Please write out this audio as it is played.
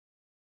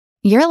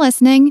You're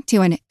listening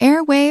to an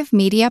Airwave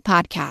Media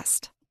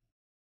Podcast.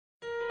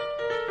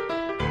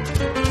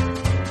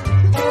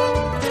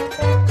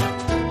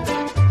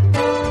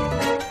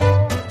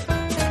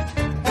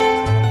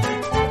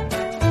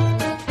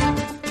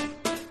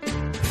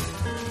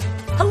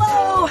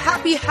 Hello,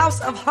 happy house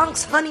of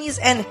hunks, honeys,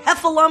 and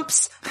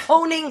heffalumps,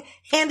 honing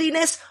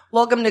handiness.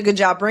 Welcome to Good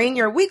Job Brain,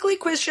 your weekly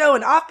quiz show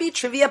and offbeat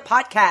trivia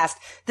podcast.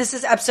 This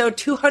is episode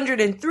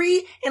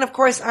 203, and of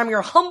course, I'm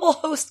your humble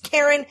host,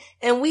 Karen,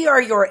 and we are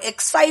your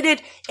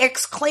excited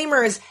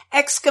exclaimers,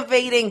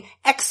 excavating,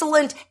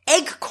 excellent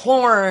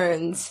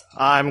eggcorns.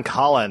 I'm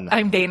Colin.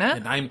 I'm Dana.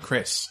 And I'm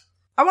Chris.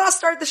 I want to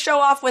start the show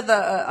off with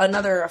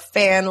another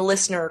fan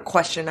listener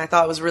question. I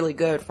thought it was really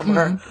good from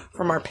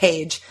our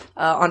page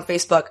on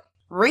Facebook.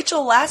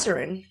 Rachel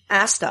Lazarin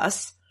asked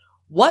us,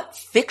 what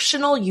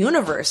fictional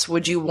universe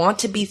would you want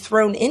to be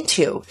thrown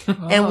into?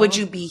 And would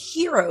you be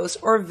heroes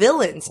or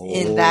villains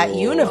in that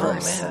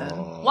universe?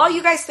 While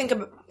you guys think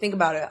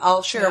about it,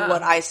 I'll share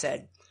what I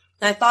said.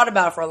 And I thought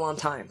about it for a long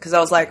time because I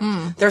was like,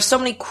 there's so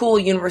many cool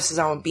universes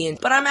I want to be in,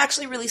 but I'm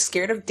actually really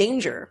scared of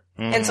danger.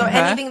 And so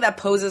anything that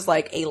poses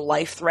like a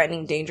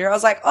life-threatening danger, I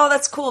was like, oh,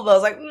 that's cool. But I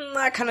was like,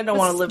 I kind of don't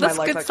want to live my life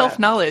like that. That's good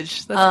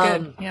self-knowledge. That's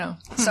good. Yeah.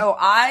 So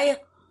I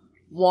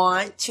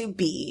want to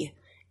be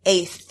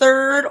a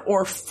third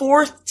or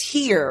fourth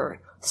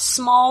tier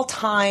small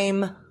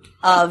time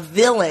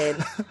villain,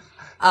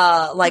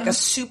 like a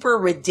super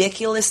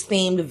ridiculous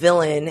themed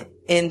villain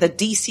in the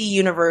DC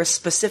universe,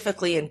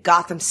 specifically in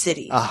Gotham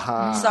City. So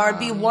I'd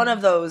be one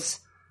of those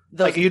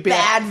like you'd be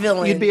bad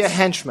villains. You'd be a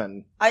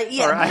henchman. Or a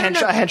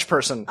hench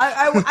person.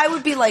 I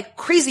would be like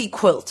Crazy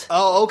Quilt.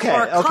 Oh, okay.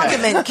 Or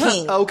Condiment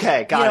King.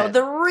 Okay, got it.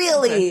 The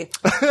really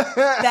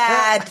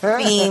bad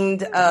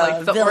themed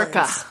like the villains.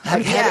 Orca.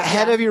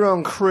 Head of your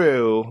own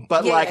crew,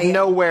 but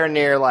nowhere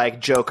near like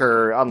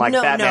Joker on like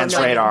Batman's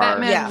radar.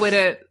 Batman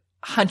wouldn't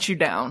hunt you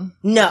down.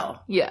 No.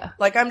 Yeah.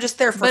 Like I'm just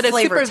there for but flavor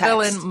a super text.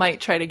 villain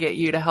might try to get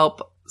you to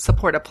help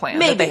support a plan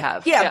Maybe. that they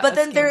have. Yeah, but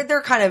then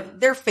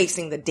they're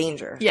facing the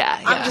danger. Yeah.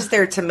 I'm just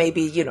there to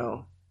maybe,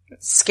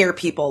 scare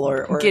people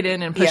or get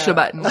in and push a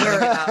button.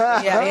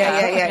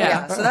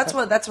 Yeah. So that's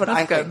what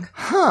I think.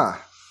 Huh.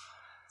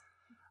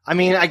 I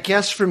mean, I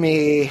guess for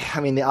me,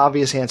 the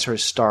obvious answer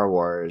is Star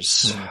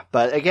Wars.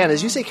 But again,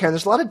 as you say, Karen,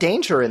 there's a lot of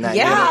danger in that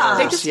universe.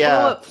 They just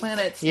blow up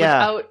planets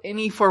without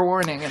any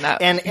forewarning in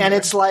that. And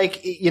it's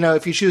like,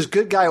 if you choose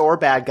good guy or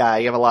bad guy,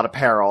 you have a lot of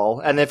peril.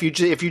 And if you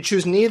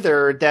choose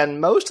neither, then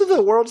most of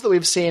the worlds that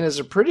we've seen is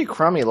a pretty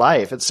crummy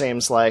life, it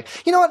seems like.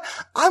 You know what?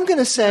 I'm going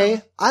to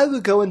say I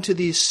would go into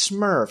the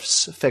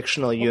Smurfs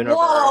fictional universe.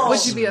 Whoa.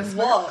 Would you be a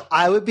Smurf?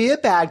 I would be a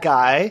bad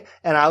guy,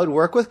 and I would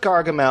work with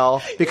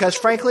Gargamel, because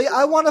frankly,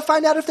 I want to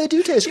find out if they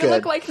do taste good. You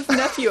look like his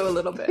nephew a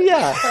little bit.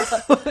 Yeah.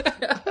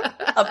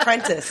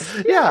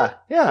 Apprentice. Yeah.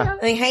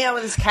 And he hang out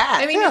with his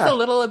cat. I mean, he's a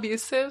little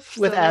abusive.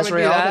 With so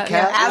Azrael the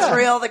cat.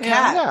 Azrael the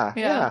cat.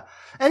 Yeah.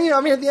 And,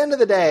 at the end of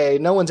the day,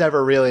 no one's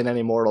ever really in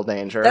any mortal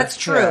danger. That's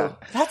true. Yeah.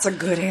 That's a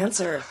good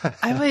answer.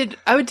 I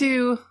would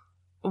do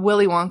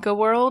Willy Wonka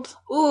world.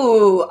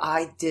 Ooh,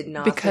 I did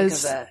not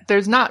because think of that.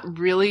 There's not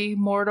really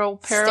mortal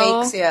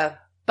peril. Stakes, yeah.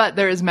 But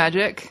there is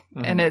magic,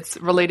 and it's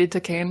related to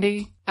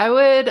candy. I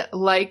would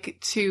like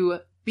to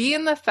be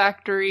in the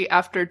factory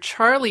after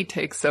Charlie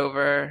takes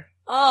over.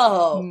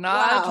 Oh,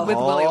 not with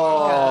Willy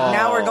Wonka.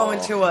 Now we're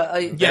going to a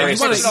you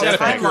want to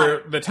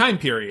pick the time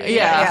period.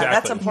 Yeah, exactly.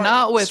 That's important.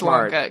 Not with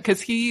Wonka,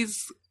 because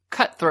he's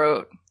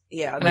cutthroat.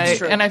 Yeah, that's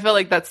true. And I feel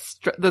like that's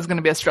going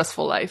to be a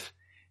stressful life.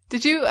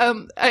 Did you?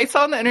 I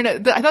saw on the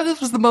internet. I thought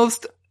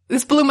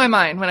this blew my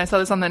mind when I saw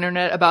this on the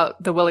internet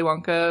about the Willy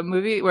Wonka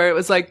movie, where it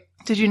was like,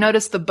 did you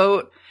notice the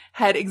boat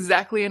had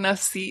exactly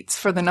enough seats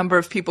for the number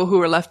of people who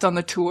were left on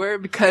the tour,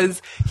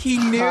 because he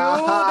knew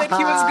that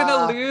he was going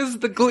to lose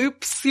the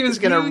gloops. He was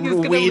going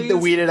to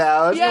weed it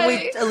out. Yeah,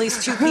 at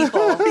least two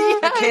people,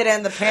 the kid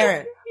and the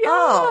parent. Yeah.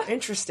 Oh,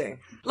 interesting.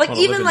 Like,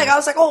 I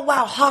was like, oh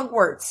wow,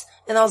 Hogwarts.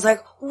 And I was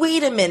like,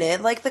 wait a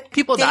minute, like the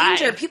people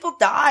danger, die. People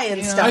die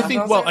and stuff. I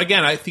think,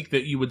 I think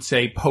that you would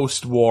say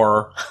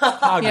post-war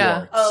Hogwarts.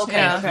 Yeah. Oh, okay.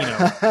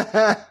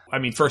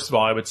 Yeah. First of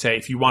all, I would say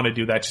if you want to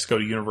do that, just go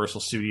to Universal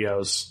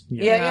Studios.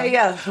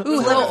 Yeah.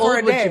 Ooh, how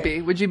old would you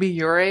be? Would you be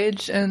your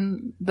age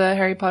in the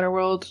Harry Potter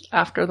world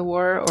after the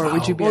war, or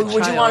would you be a child?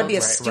 Would you want to be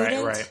a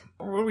student? Right.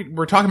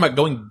 We're talking about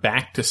going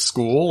back to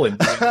school and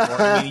doing more.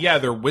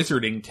 They're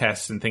wizarding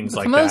tests and things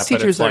like that. Most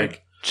teachers but are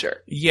like, sure.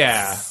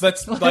 Yeah,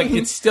 that's like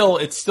it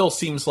still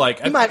seems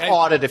like you might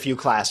audit a few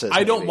classes.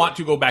 I don't want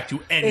to go back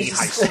to any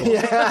high school.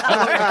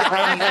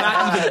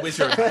 Not even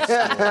wizard high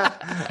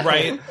school,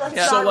 right?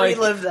 Let's not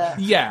relive that.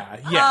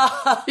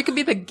 Yeah. You could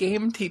be the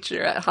game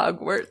teacher at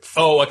Hogwarts.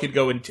 Oh, I could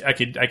go and I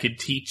could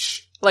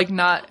teach. Like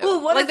not. Ooh,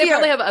 what like if they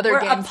probably have other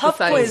we're games a pub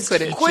besides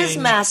Quidditch. quiz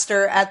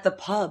master at the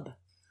pub.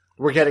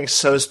 We're getting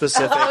so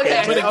specific.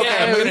 Okay. But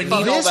again, I'm going to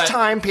need this all that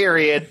time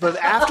period, but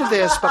after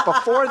this, but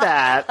before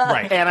that,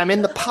 right. And I'm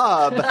in the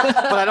pub, but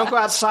I don't go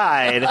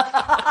outside,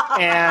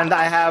 and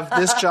I have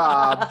this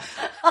job.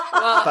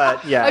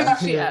 But yeah.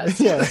 She has.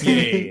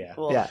 Yeah.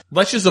 Cool. Yeah.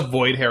 Let's just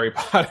avoid Harry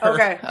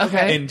Potter.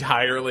 Okay.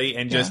 Entirely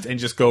and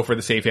just go for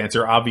the safe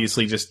answer.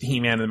 Obviously, just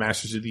He-Man and the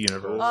Masters of the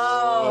Universe.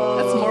 Oh,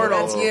 That's mortal.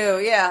 That's you,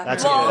 yeah.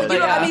 That's well, good. you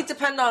know, Yeah. I mean,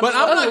 depend on. But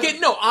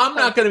I'm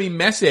not going to be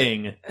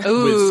messing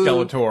Ooh. with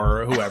Skeletor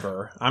or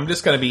whoever. I'm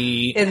just going to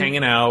be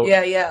hanging out,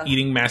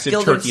 eating massive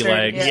turkey Guildenstern,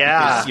 legs.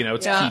 yeah. Because,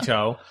 it's Yeah.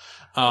 keto.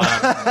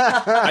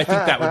 I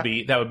think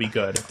that would be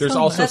good. There's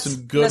also That's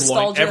some good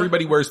nostalgia.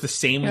 Everybody wears the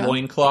same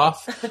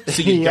loincloth,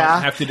 so you Yeah.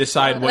 don't have to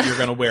decide what you're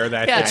going to wear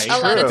that Yeah, day. a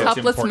lot of It's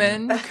topless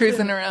important. men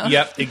cruising around.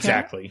 Yep,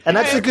 exactly. And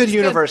that's a good it's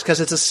universe because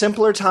it's a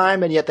simpler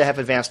time and yet they have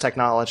advanced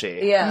technology.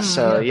 Yeah.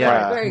 So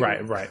yeah. Very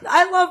good. Right.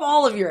 I love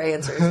all of your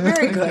answers.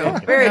 Very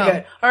good. Very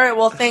good. All right.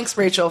 Well, thanks,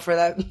 Rachel, for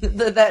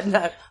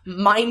that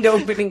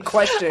mind-opening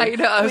question. I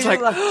know. I was like,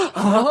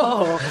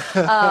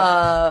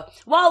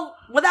 well,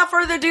 without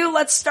further ado,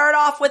 let's start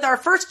off with our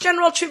first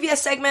general trivia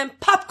segment,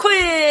 Pop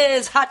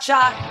Quiz Hot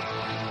Shot.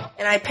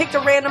 And I picked a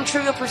random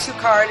Trivial Pursuit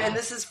card, and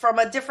this is from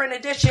a different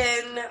edition.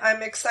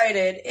 I'm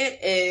excited. It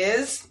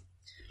is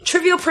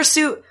Trivial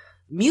Pursuit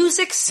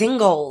Music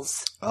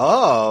Singles.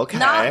 Oh, okay.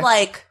 Not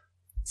like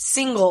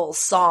single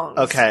songs.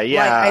 Okay,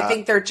 yeah. Like, I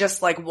think they're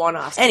just like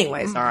one-offs.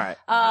 Anyways. All right.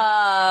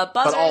 Buzzers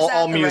But all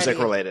at the music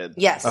ready. related.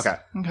 Yes. Okay.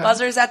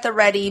 Buzzers at the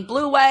ready.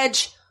 Blue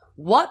Wedge.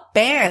 What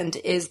band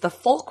is the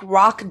folk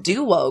rock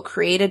duo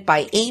created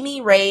by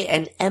Amy Ray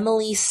and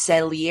Emily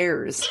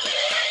Saliers?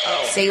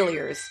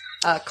 Saliers.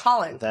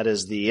 Colin. That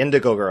is the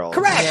Indigo Girls.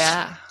 Correct.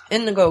 yeah.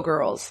 Indigo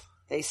Girls.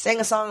 They sang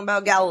a song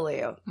about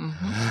Galileo.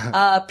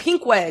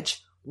 Pink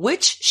Wedge.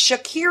 Which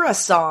Shakira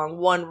song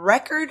won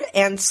Record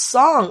and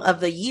Song of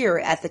the Year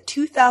at the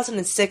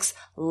 2006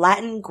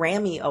 Latin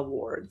Grammy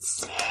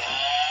Awards?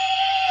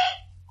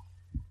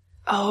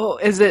 Oh,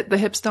 is it the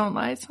Hips Don't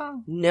Lie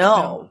song?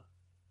 No.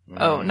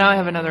 Oh, now I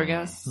have another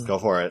guess. Go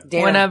for it.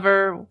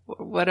 Dana.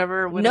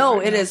 Whatever. No,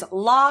 it is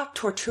La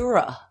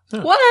Tortura.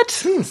 What?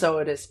 So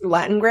it is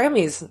Latin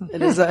Grammys.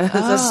 It is it's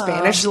a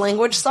Spanish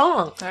language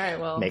song. All right,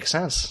 well, Makes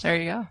sense. there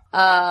you go.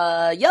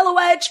 Yellow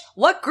Edge,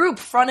 what group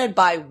fronted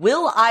by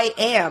Will I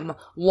Am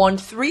won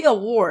 3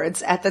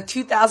 awards at the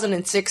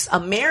 2006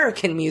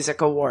 American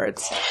Music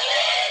Awards?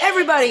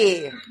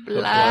 Everybody!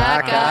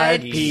 Black Eyed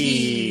Eyed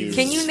Peas.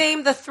 Can you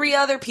name the 3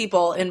 other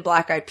people in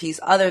Black Eyed Peas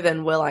other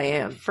than Will I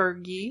Am?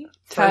 Fergie,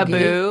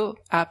 Taboo,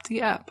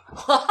 Apty App.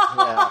 Yeah.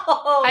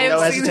 I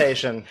No have seen.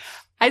 hesitation.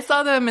 I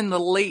saw them in the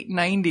late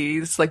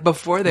 '90s, like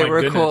before they My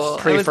were goodness. cool.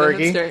 I was a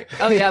Pre-Fergie? hipster.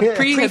 Oh yeah,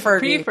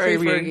 Pre-Fergie.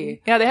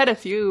 pre-Fergie. Yeah, they had a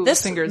few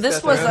singers.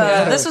 This go was through.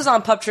 this was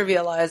on Pub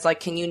Trivia Live. Like,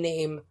 can you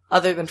name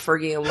other than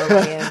Fergie and Will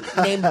I Am?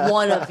 Name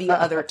one of the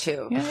other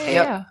 2.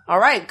 Yeah. All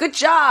right, good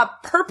job,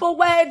 Purple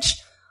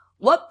Wedge.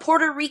 What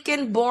Puerto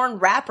Rican-born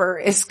rapper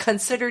is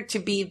considered to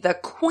be the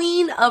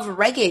queen of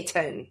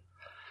reggaeton?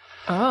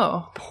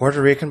 Oh, Puerto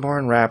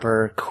Rican-born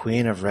rapper,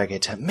 queen of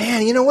reggaeton.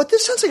 Man, you know what?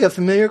 This sounds like a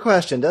familiar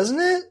question, doesn't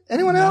it?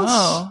 Anyone else?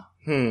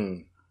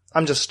 no,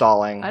 I'm just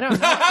stalling. I don't know.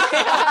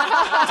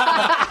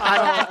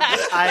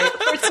 I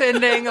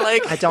Pretending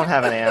like don't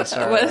have an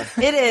answer. What?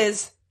 It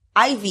is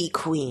Ivy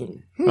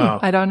Queen. Oh.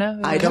 I don't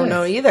know. I don't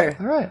know either.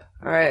 All right.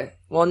 All right.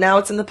 Well, now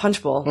it's in the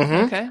punch bowl.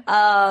 Okay.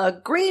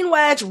 Green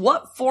Wedge,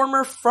 what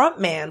former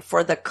frontman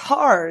for the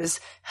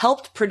Cars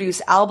helped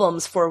produce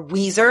albums for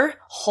Weezer,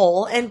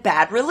 Hole, and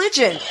Bad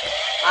Religion?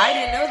 I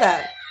didn't know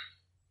that.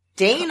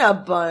 Dana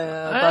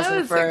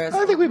buzzing first.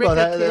 I think we both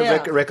had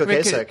Yeah. Rick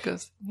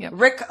Ocasek. Yep.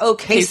 Rick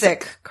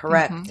Ocasek,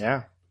 correct.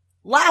 Yeah.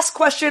 Last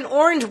question,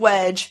 Orange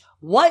Wedge.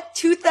 What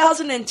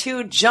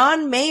 2002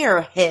 John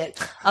Mayer hit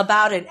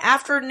about an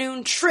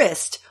afternoon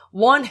tryst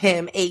won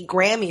him a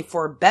Grammy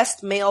for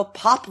Best Male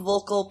Pop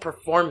Vocal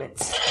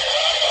Performance?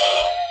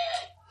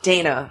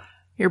 Dana.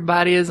 Your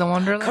Body is a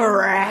Wonderland.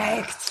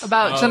 Correct.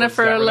 About Oh,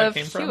 Jennifer is that where that Love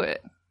came from?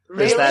 Hewitt.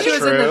 Is that She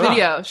was in true? the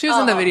video. She was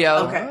in the video.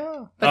 Okay.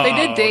 But they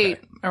Oh, did date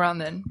okay. around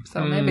then,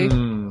 so maybe.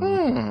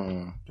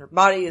 Your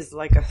body is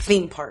like a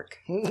theme park.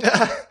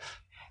 Yeah,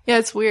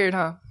 it's weird,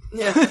 huh?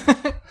 Yeah.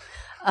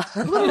 It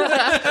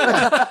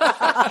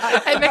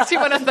makes you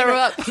want to throw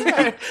up.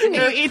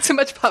 You eat too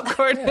much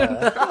popcorn.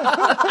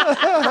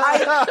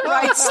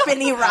 Ride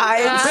spinny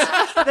rides.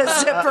 The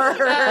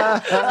zipper.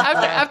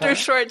 After a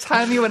short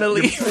time, you want to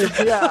leave.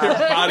 Your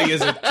body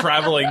is a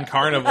traveling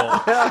carnival.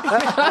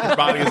 Your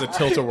body is a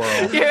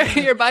tilt-a-whirl.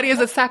 Your body is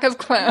a sack of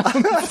clowns.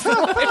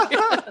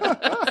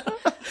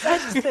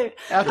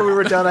 After we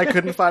were done, I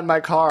couldn't find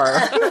my car.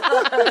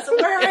 So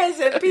where is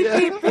it? Beep,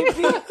 beep, beep,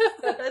 beep.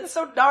 It's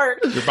so dark.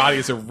 Your body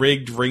is a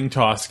rigged ring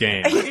toss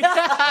game.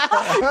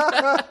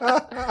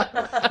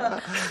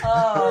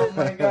 Oh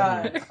my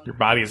god. Your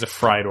body is a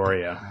fried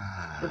Oreo.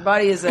 Your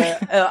body is a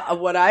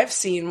what I've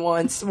seen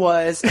once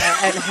was was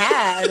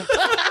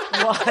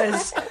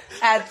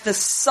at the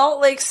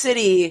Salt Lake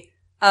City.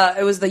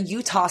 It was the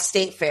Utah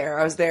State Fair.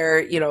 I was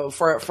there,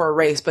 for a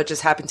race, but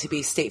just happened to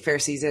be State Fair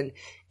season.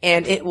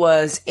 And it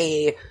was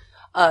a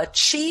a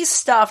cheese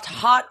stuffed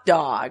hot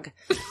dog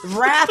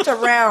wrapped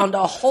around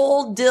a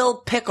whole dill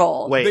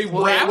pickle. Wait.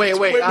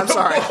 I'm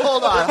sorry.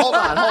 Hold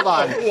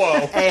on.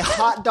 Whoa. A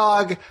hot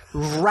dog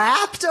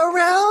wrapped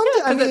around?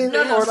 I mean,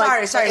 No, or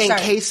like sorry.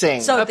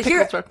 encasing. So pickle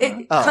here, truck.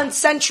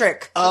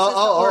 concentric.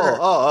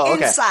 Okay.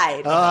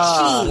 Inside,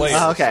 cheese.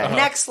 Layers. Okay.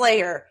 Next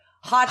layer,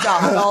 hot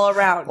dog all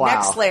around. Wow.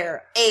 Next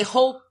layer, a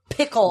whole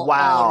pickle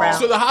Wow. all around.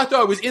 So the hot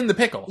dog was in the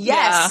pickle.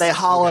 Yes. They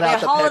hollowed out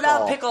the pickle. They hollowed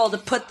out pickle to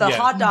put the Yeah.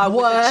 hot dog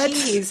with the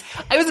cheese.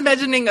 I was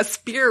imagining a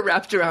spear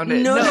wrapped around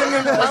it. No. It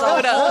was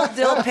a whole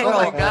dill pickle.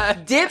 Oh my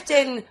God. Dipped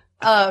in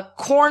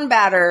corn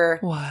batter.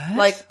 What?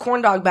 Like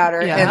corn dog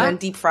batter Yeah. and then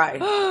deep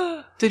fried.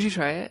 Did you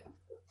try it?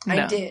 I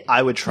No. did.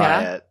 I would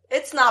try Yeah? it.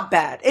 It's not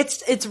bad.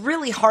 It's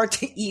really hard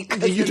to eat.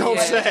 'cause You don't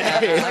say.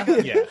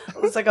 Yeah.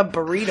 It's like a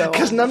burrito.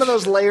 Because none of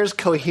those layers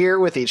cohere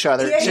with each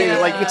other, Yeah. too.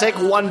 Like, you take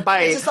one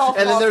bite, just all and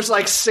then falls there's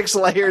like 6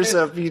 layers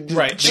of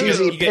Right.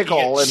 cheesy You get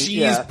pickle. and cheese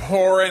yeah.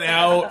 pouring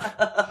out.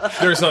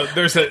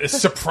 There's a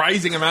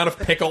surprising amount of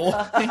pickle.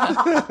 You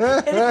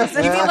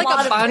feel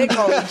like a bondage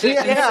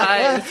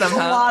inside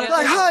somehow.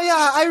 Like, oh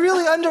yeah, I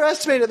really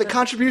underestimated the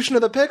contribution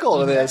of the pickle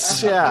to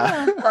this.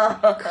 Yeah.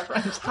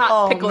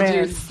 Hot pickle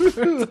man. juice.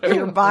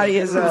 Your body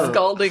is a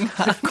Scalding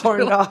hot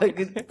corn dog,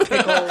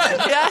 pickle,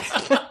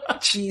 Yeah.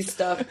 cheese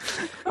stuff.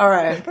 All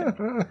right.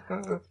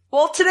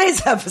 Well,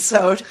 today's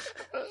episode,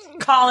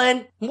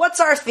 Colin, what's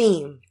our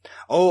theme?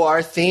 Oh,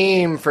 our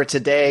theme for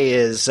today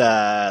is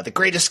The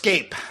Great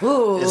Escape.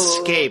 Ooh.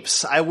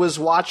 Escapes. I was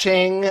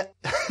watching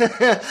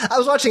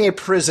a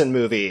prison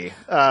movie.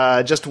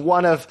 Just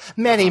one of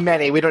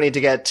many. We don't need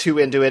to get too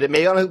into it. It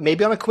may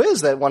maybe on a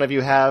quiz that one of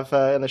you have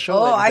in the show.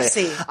 Oh, later I today.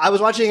 see. I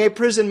was watching a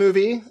prison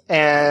movie,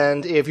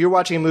 and if you're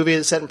watching a movie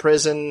that's set in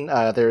prison,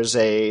 there's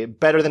a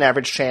better than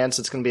average chance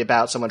it's going to be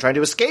about someone trying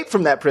to escape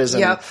from that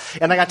prison. Yep.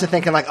 And I got to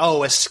thinking, like,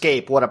 oh,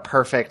 escape! What a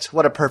perfect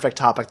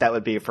topic that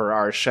would be for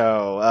our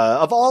show.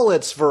 Of all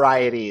its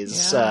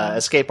varieties,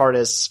 escape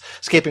artists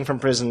escaping from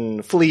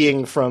prison,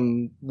 fleeing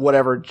from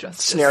whatever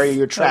scenario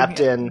you're trapped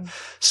in.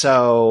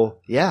 So,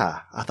 yeah,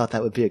 I thought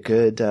that would be a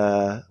good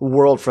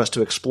world for us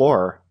to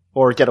explore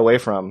or get away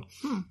from.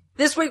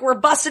 This week we're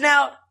busting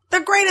out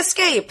The Great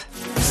Escape.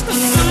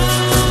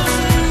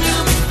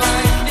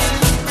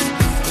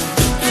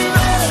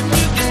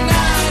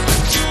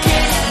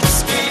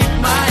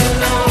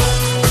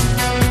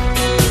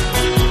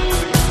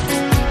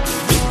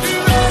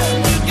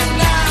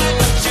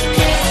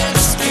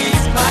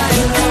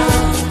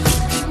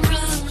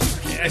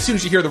 As soon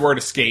as you hear the word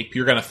escape,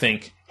 you're going to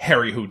think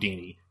Harry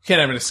Houdini. You can't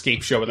have an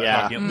escape show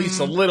without talking at least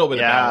a little bit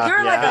about it.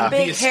 You're like a The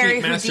big Escape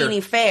Harry Master.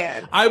 Houdini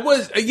fan. I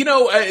was,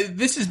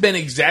 this has been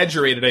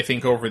exaggerated, I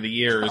think, over the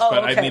years,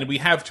 but okay. I mean, we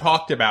have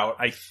talked about,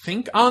 I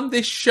think, on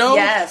this show.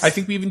 Yes. I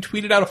think we even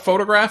tweeted out a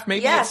photograph,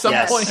 maybe at some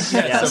Yes. point,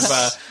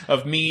 Yes.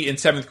 of me in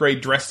 7th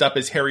grade dressed up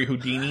as Harry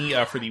Houdini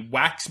for the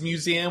Wax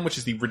Museum, which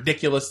is the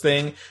ridiculous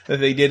thing that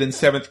they did in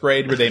 7th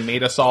grade, where they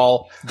made us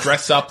all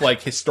dress up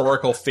like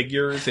historical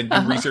figures and do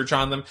research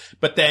on them,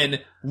 but then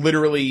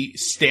literally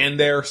stand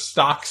there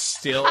stock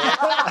still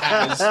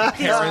as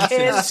parents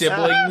and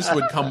siblings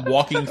would come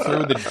walking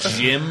through the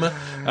gym,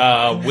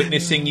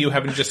 witnessing you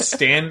having to just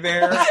stand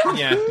there.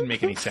 Yeah, it didn't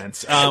make any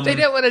sense. They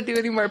didn't want to do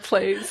any more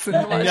plays.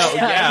 No,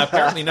 yeah,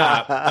 apparently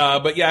not.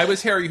 But yeah, I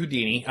was Harry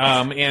Houdini,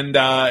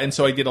 and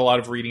so I did a lot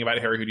of reading about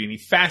Harry Houdini.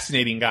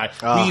 Fascinating guy.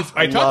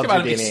 I talked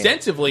about him Houdini.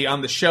 extensively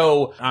on the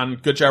show on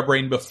Good Job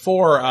Brain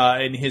before,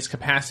 in his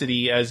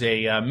capacity as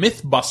a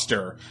myth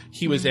buster.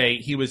 He was a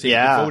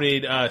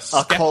devoted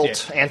skeptic.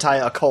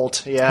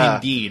 Anti-occult, yeah.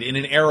 Indeed, in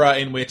an era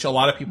in which a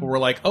lot of people were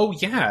like, "Oh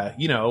yeah,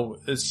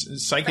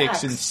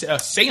 psychics and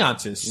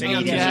seances are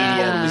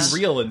totally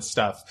real and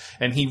stuff,"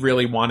 and he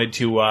really wanted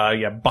to,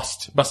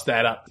 bust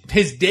that up.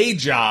 His day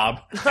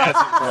job, as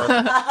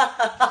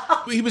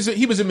it were,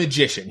 he was a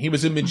magician. He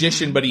was a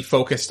magician, but he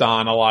focused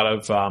on a lot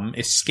of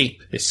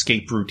escape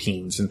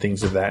routines and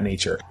things of that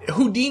nature.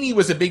 Houdini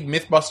was a big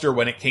mythbuster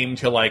when it came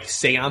to like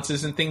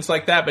seances and things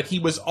like that, but he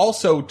was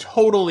also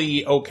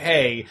totally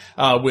okay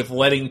with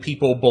letting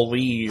people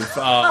believe,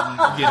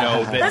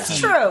 that That's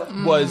true.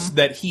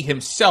 that he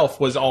himself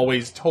was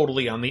always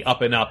totally on the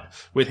up and up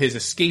with his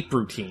escape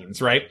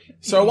routines, right?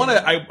 So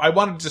I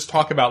want to just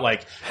talk about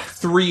like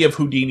 3 of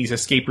Houdini's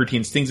escape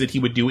routines, things that he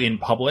would do in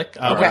public.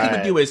 What he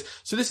would do is,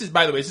 so this is,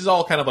 by the way, this is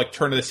all kind of like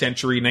turn of the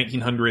century,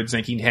 1900s,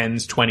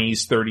 1910s,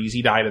 20s, 30s.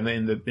 He died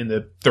in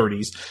the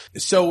 30s.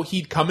 So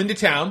he'd come into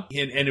town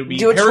and it would be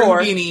Do a Harry tour.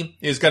 Houdini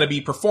is going to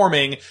be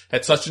performing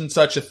at such and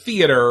such a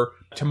theater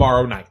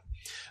tomorrow night.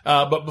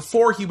 But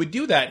before he would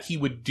do that, he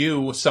would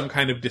do some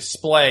kind of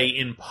display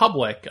in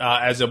public,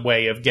 as a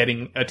way of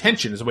getting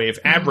attention, as a way of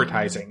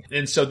advertising.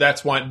 And so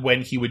that's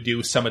when he would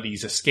do some of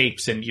these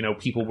escapes and,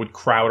 people would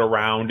crowd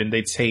around and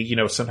they'd say,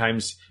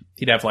 sometimes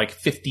he'd have like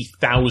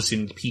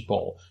 50,000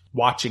 people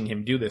watching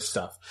him do this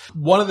stuff.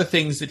 One of the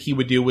things that he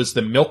would do was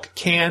the milk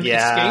can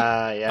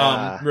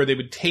escape, where they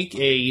would take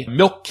a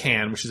milk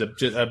can, which is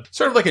a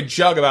sort of like a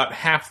jug about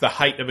half the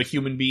height of a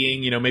human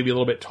being, maybe a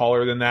little bit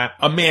taller than that.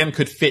 A man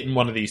could fit in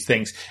one of these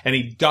things, and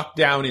he'd duck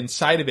down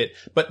inside of it,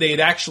 but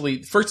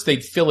first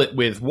they'd fill it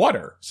with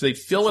water. So they'd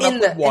fill it up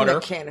with water. In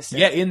the canister.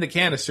 Yeah, in the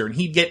canister. And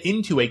he'd get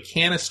into a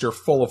canister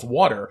full of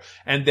water,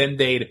 and then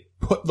they'd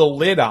put the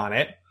lid on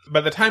it.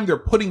 By the time they're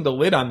putting the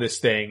lid on this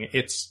thing,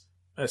 it's,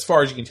 as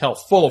far as you can tell,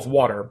 full of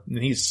water,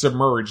 and he's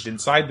submerged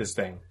inside this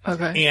thing.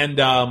 Okay.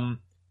 And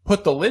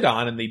put the lid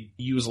on, and they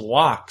use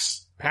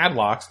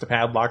padlocks to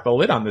padlock the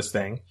lid on this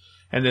thing,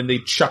 and then they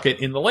chuck it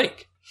in the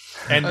lake.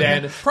 And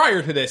then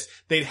prior to this,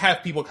 they'd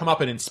have people come up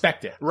and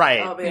inspect it.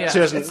 Right. Oh, yeah.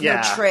 So it's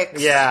no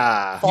tricks.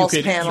 Yeah. False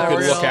you panels.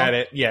 could look at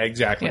it. Yeah,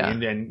 exactly. Yeah.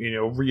 And then,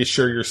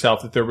 reassure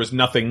yourself that there was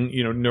nothing,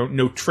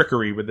 no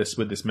trickery with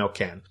this milk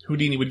can.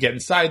 Houdini would get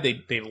inside.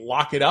 They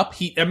lock it up.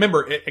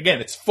 Remember, again,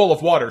 it's full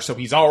of water, so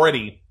he's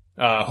already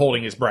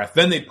holding his breath.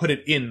 Then they'd put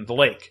it in the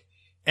lake.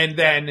 And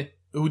then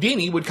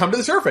Houdini would come to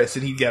the surface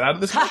and he'd get out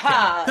of this milk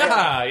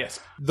can. Yes.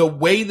 The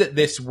way that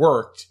this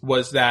worked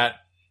was that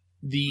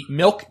the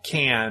milk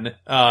can,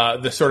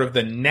 the sort of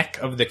the neck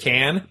of the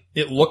can,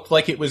 it looked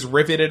like it was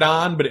riveted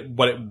on, but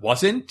it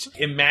wasn't.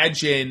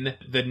 Imagine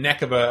the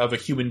neck of a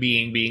human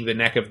being being the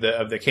neck of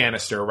the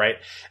canister, right?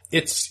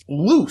 It's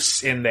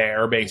loose in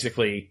there,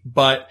 basically,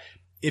 but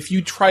if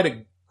you try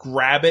to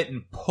grab it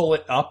and pull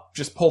it up,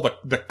 just pull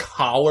the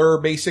collar,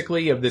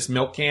 basically, of this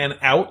milk can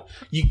out,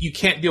 you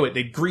can't do it.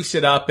 They'd grease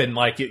it up, and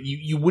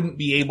you wouldn't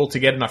be able to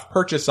get enough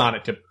purchase on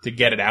it to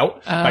get it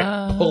out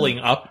by pulling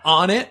up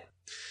on it.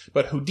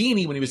 But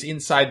Houdini, when he was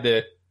inside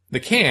the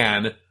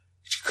can,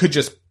 could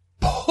just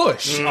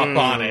push up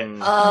on it.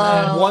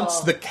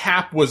 Once the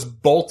cap was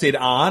bolted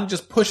on,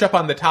 just push up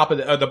on the top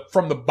of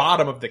from the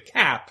bottom of the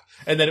cap,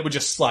 and then it would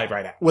just slide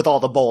right out. With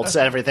all the bolts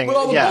and everything. With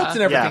all the bolts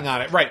and everything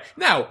on it. Right.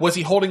 Now, was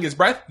he holding his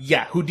breath?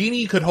 Yeah.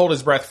 Houdini could hold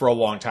his breath for a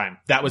long time.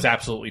 That was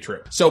absolutely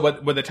true. So,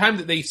 but by the time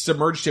that they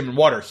submerged him in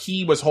water,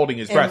 he was holding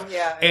his breath.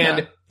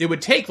 And it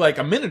would take like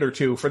a minute or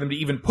two for them to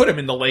even put him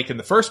in the lake in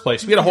the first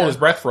place. He had to hold his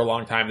breath for a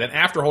long time. Then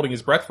after holding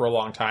his breath for a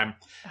long time,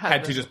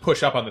 had to just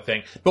push up on the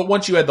thing. But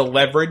once you had the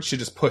leverage to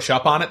just push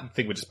up on it, the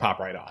thing would just pop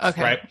right off.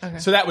 Okay. Right? Okay.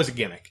 So that was a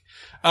gimmick.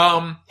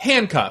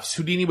 Handcuffs.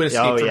 Houdini would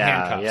escape from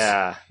handcuffs.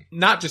 Yeah.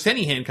 Not just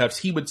any handcuffs.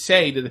 He would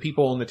say to the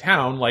people in the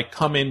town,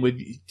 come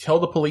in tell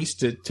the police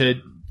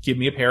to give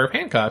me a pair of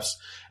handcuffs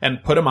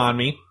and put them on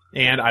me,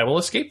 and I will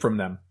escape from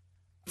them.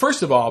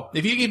 First of all,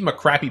 if you gave him a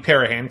crappy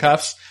pair of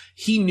handcuffs,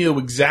 he knew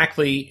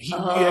exactly.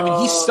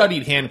 He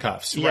studied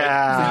handcuffs, right?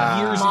 Yeah.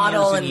 For years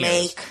Model and years and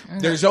and years.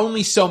 make. There's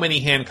only so many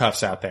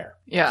handcuffs out there.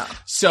 Yeah.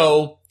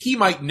 So he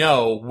might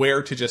know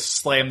where to just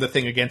slam the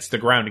thing against the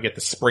ground to get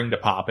the spring to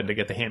pop and to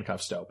get the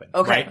handcuffs to open.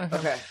 Okay. Right?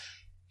 Okay.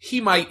 He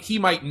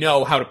might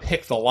know how to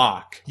pick the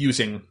lock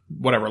using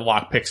whatever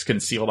lock picks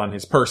concealed on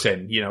his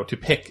person, to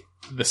pick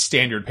the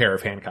standard pair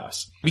of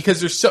handcuffs. Because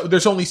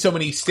there's only so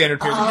many standard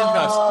pairs of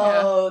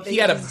handcuffs. He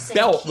had a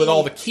belt with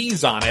all the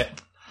keys on it.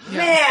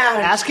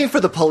 Man! Asking for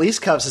the police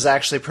cuffs is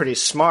actually pretty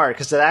smart,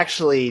 because it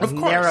actually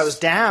narrows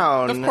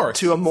down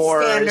to a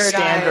more standardized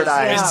And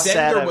then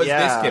set there of, was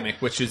this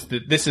gimmick, which is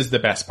this is the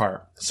best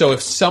part. So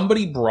if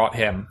somebody brought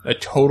him a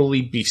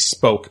totally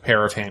bespoke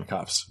pair of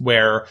handcuffs,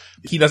 where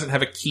he doesn't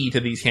have a key to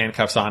these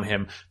handcuffs on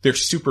him, they're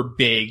super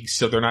big,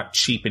 so they're not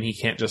cheap and he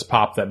can't just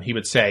pop them, he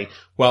would say,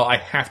 well, I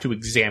have to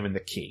examine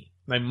the key.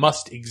 I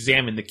must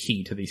examine the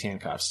key to these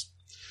handcuffs.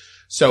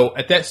 So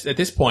at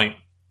this point,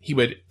 he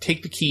would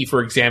take the key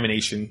for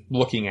examination,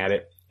 looking at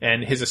it,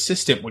 and his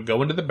assistant would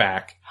go into the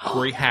back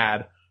where he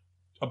had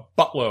a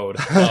buttload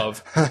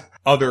of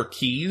other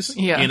keys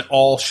in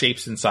all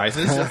shapes and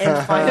sizes.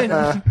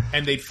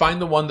 And they'd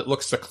find the one that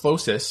looks the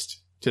closest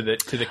to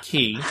the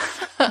key,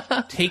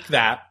 take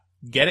that,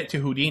 get it to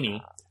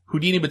Houdini.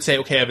 Houdini would say,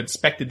 okay, I've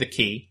inspected the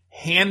key.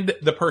 Hand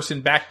the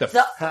person back the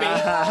fake key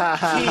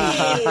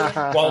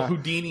while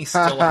Houdini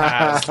still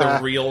has the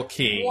real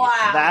key.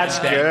 Wow. That's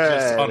and then good.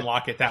 just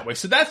unlock it that way.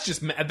 So that's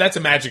a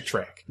magic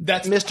trick.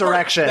 That's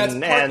Misdirection That's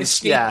part and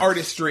escape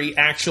artistry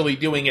actually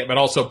doing it, but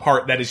also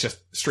part that is just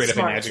straight up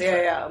a magic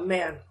trick. Yeah,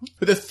 man.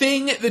 But the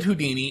thing that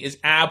Houdini is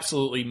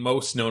absolutely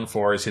most known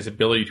for is his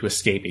ability to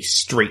escape a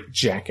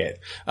straitjacket.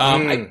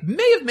 I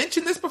may have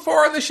mentioned this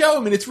before on the show.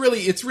 I mean, it's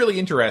really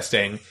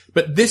interesting.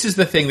 But this is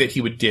the thing that he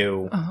would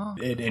do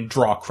and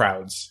draw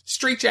crowds.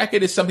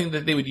 Straitjacket is something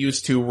that they would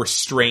use to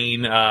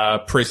restrain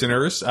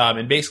prisoners.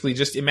 And basically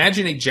just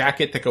imagine a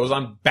jacket that goes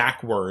on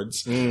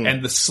backwards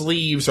and the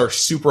sleeves are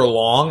super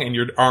long and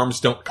your arms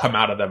don't come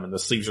out of them and the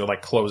sleeves are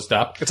closed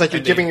up. It's like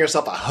you're giving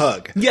yourself a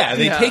hug. Yeah,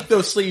 they take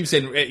those sleeves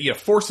and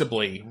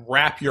forcibly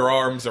wrap your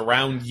arms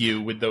around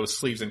you with those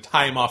sleeves and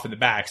tie them off in the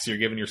back so you're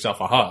giving yourself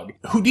a hug.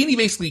 Houdini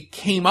basically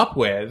came up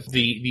with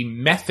the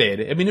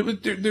method. I mean,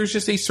 there's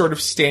just a sort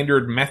of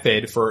standard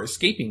method for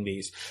escaping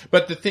these.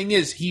 But the thing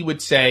is, he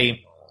would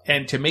say,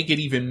 and to make it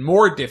even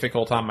more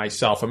difficult on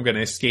myself, I'm going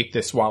to escape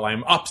this while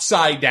I'm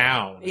upside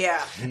down.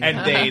 Yeah.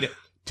 And they'd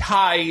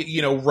tie,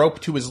 rope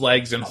to his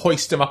legs and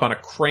hoist him up on a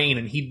crane,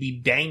 and he'd be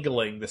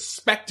dangling, the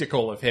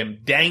spectacle of him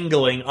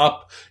dangling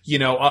up,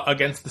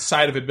 against the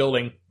side of a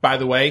building. By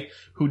the way,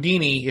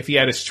 Houdini, if he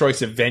had his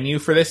choice of venue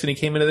for this and he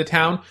came into the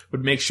town,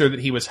 would make sure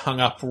that he was hung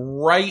up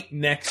right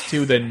next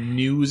to the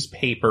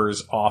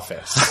newspaper's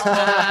office. Lots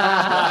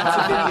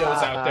of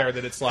videos out there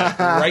that it's like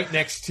right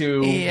next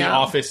to the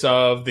office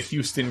of the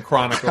Houston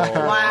Chronicle. Wow.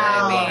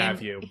 Or what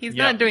have you. He's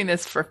not doing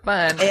this for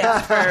fun.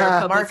 Yeah.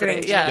 For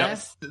Marketing. Yeah.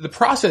 The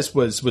process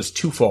was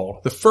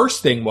twofold. The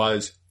first thing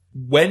was,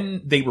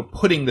 when they were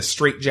putting the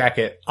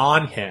straitjacket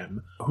on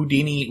him,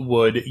 Houdini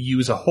would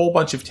use a whole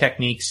bunch of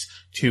techniques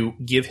to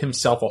give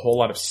himself a whole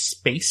lot of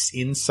space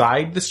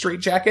inside the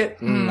straitjacket.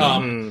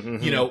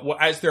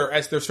 As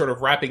they're sort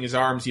of wrapping his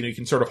arms, you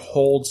can sort of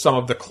hold some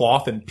of the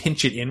cloth and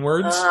pinch it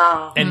inwards.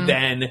 And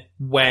then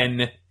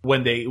when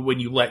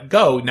you let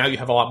go, now you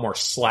have a lot more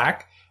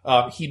slack.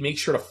 He'd make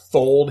sure to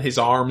fold his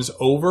arms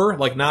over,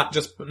 like not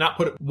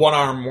put one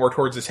arm more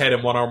towards his head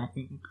and one arm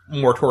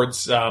more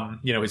towards,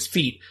 his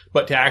feet,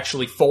 but to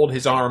actually fold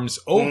his arms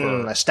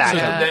over. Stack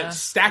then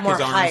stack More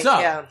his arms height,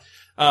 up.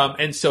 yeah.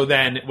 And so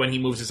then when he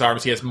moves his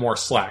arms, he has more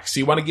slack. So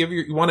you want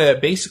to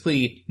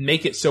basically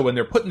make it so when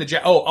they're putting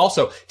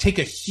also take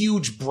a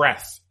huge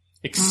breath.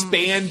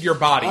 Expand your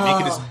body,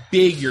 make it as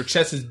big, your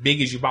chest as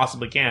big as you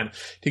possibly can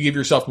to give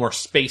yourself more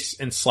space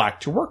and slack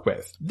to work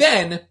with.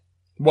 Then,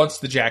 once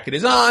the jacket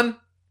is on,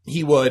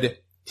 he would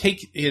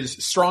take his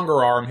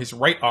stronger arm, his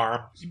right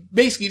arm.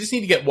 Basically, you just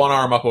need to get one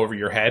arm up over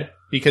your head,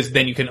 because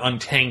then you can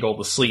untangle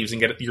the sleeves and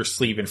get your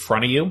sleeve in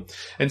front of you.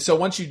 And so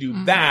once you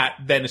do that,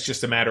 then it's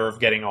just a matter of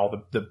getting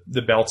all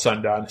the belts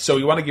undone. So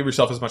you want to give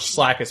yourself as much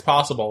slack as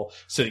possible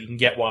so that you can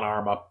get one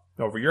arm up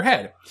over your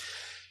head.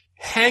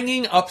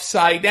 Hanging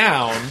upside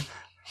down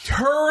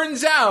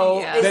turns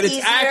out that it's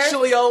easier?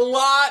 Actually a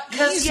lot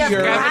easier. You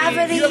have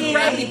gravity. You have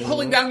gravity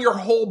pulling down your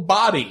whole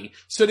body.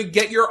 So to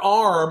get your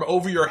arm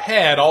over your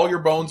head, all your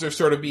bones are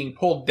sort of being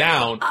pulled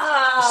down.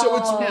 So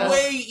it's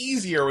way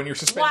easier when you're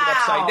suspended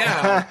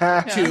upside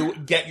down to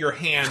get your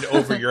hand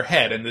over your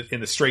head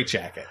in the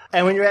straitjacket.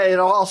 And when it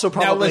also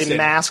probably Now,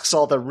 masks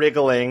all the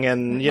wriggling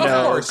and,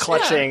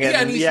 clutching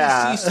and he's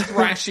and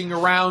thrashing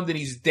around and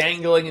he's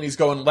dangling and he's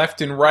going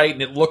left and right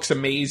and it looks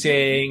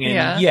amazing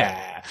and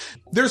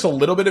there's a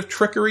little bit of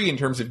trickery in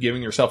terms of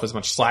giving yourself as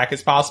much slack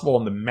as possible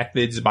and the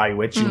methods by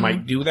which you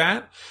might do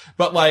that.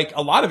 But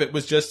a lot of it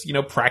was just,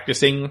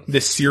 practicing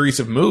this series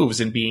of moves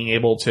and being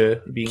able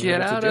to get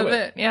out of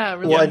it. Yeah.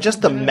 Really and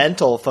just the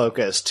mental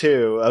focus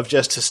too of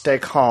just to stay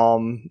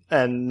calm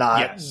and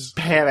not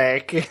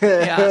panic.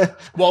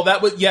 Well,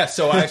 that was,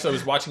 so I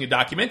was watching a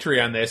documentary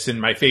on this and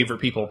my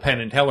favorite people,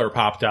 Penn and Teller,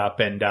 popped up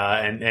and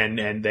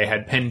they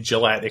had Penn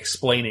Jillette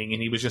explaining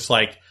and he was just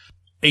like,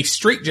 a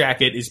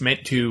straitjacket is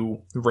meant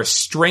to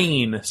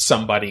restrain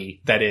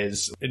somebody that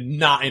is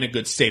not in a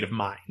good state of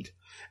mind.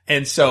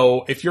 And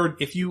so if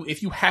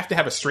you have to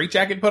have a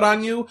straitjacket put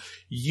on you,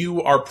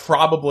 you are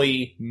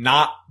probably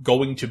not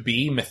going to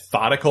be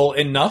methodical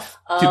enough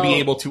to be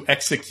able to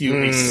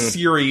execute a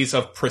series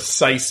of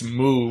precise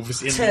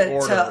moves in the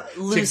order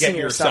to get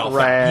yourself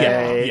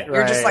right.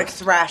 You're just like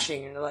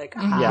thrashing and you're like,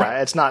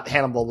 it's not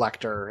Hannibal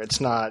Lecter.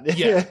 It's not.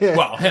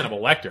 Well, Hannibal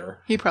Lecter.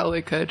 He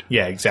probably could.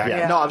 Yeah, exactly.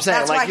 No, I'm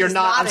saying you're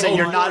not dealing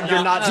with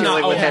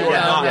him. You're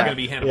not going to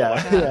be Hannibal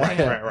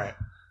Lecter. Right.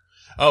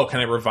 Oh, can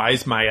I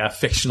revise my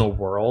fictional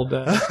world? You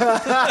want to go?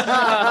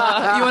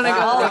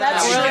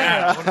 That's true.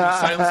 Yeah, I want to be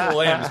Silence of the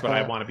Lambs, but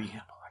I want to be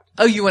him.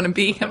 Oh, you want to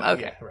be him?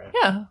 Okay. Yeah, right.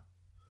 Yeah.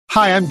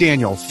 Hi, I'm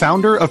Daniel,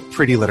 founder of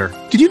Pretty Litter.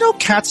 Did you know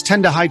cats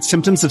tend to hide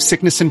symptoms of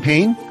sickness and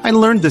pain? I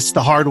learned this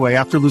the hard way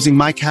after losing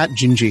my cat,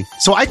 Gingy.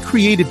 So I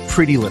created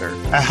Pretty Litter,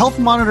 a health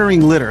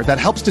monitoring litter that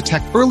helps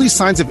detect early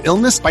signs of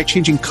illness by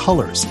changing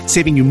colors,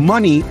 saving you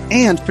money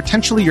and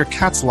potentially your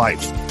cat's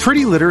life.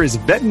 Pretty Litter is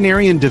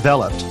veterinarian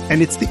developed,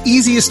 and it's the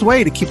easiest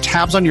way to keep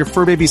tabs on your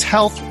fur baby's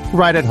health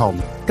right at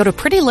home. Go to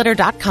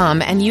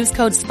prettylitter.com and use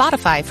code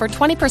SPOTIFY for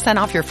 20%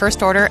 off your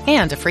first order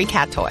and a free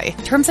cat toy.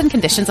 Terms and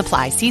conditions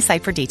apply. See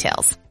site for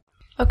details.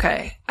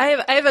 Okay.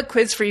 I have a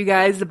quiz for you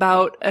guys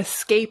about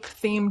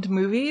escape-themed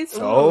movies.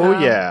 Oh,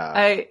 yeah.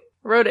 I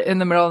wrote it in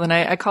the middle of the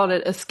night. I called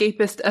it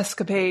Escapist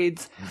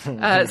Escapades,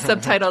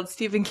 subtitled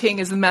Stephen King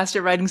is the master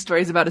of writing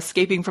stories about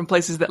escaping from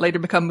places that later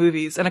become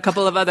movies, and a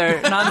couple of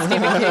other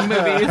non-Stephen King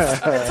movies.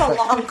 It's a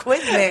long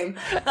quiz name.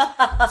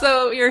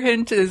 So your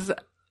hint is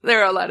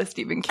there are a lot of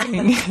Stephen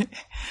King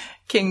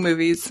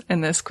movies in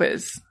this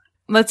quiz.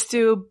 Let's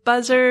do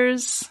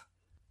buzzers.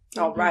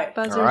 All right.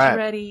 Buzzers All right.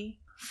 ready.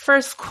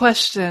 First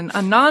question,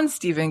 a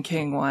non-Stephen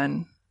King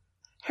one.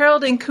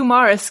 Harold and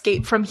Kumar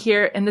escape from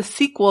here in the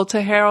sequel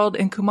to Harold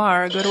and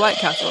Kumar Go to White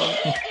Castle.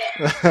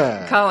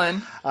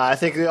 Colin. I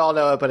think we all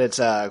know it, but it's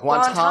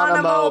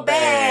Guantanamo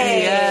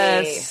Bay.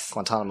 Yes.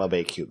 Guantanamo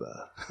Bay,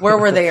 Cuba. Where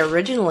were they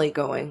originally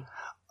going?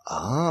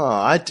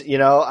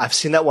 Oh, I've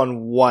seen that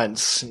one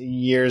once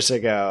years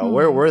ago.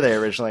 Where were they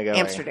originally going?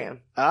 Amsterdam.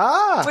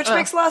 Which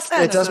makes a lot of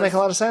sense. It does make a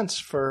lot of sense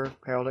for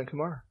Harold and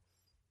Kumar.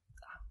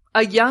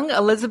 A young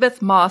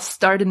Elizabeth Moss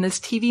starred in this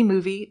TV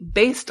movie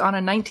based on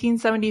a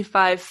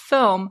 1975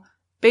 film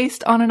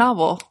based on a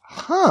novel.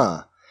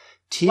 Huh.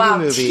 TV Wow,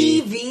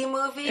 movie TV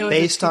movie?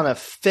 based on a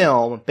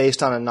film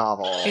based on a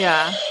novel.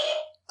 Yeah.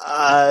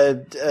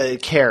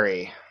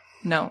 Carrie.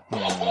 No.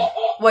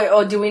 Wait,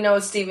 do we know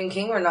it's Stephen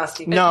King or not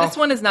Stephen No. This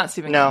one is not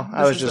Stephen No, King.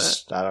 I was This is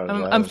just, I don't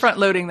know. I'm front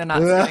loading the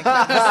not Stephen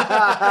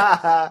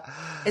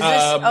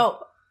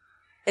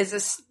King. Is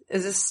this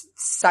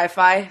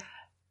sci-fi?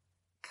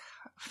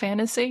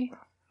 Fantasy?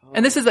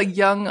 And this is a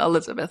young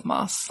Elizabeth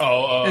Moss. Is-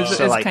 So is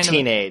like kind of-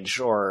 teenage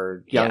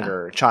or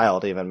younger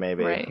child even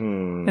maybe. Right.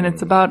 Hmm. And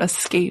it's about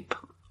escape.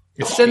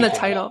 It's in the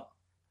title.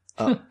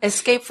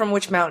 Escape from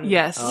Witch Mountain?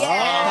 Yes. Oh.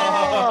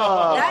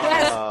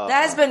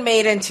 That has been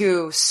made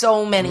into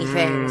so many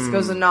things. It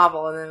was a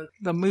novel, and then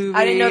The movie.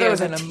 I didn't know there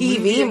was a and then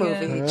TV movie.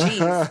 again.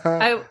 Jeez.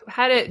 I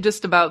had it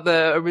just about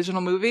the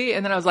original movie,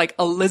 and then I was like,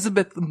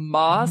 Elizabeth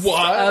Moss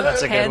What? of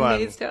That's a good one.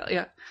 Handmaid's Tale.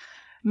 Yeah.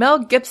 Mel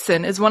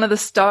Gibson is one of the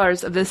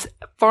stars of this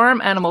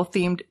farm animal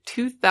themed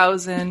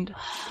 2000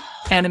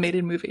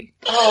 animated movie.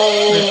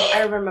 Oh,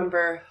 I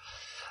remember.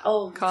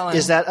 Oh, Colin.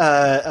 Is that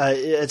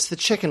it's the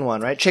chicken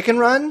one, right? Chicken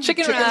Run?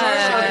 Chicken Run. Okay,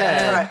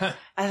 that's right.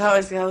 I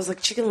thought I was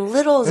like Chicken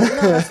Little. No,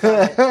 that's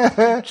not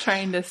it.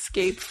 Trying to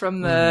escape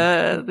from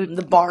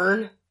the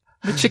barn.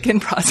 chicken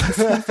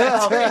processing.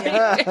 Oh,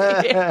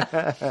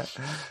 yeah.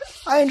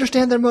 I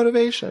understand their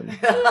motivation.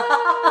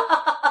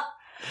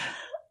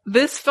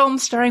 This film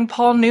starring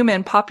Paul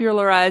Newman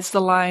popularized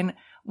the line,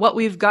 "What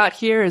we've got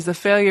here is a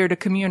failure to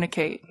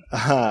communicate."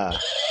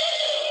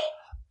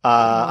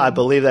 I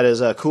believe that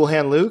is Cool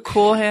Hand Luke.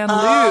 Cool Hand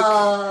Luke.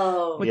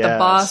 Oh. With Yes. the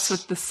boss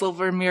with the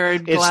silver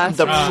mirrored It's glass.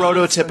 the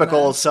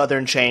prototypical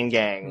Southern chain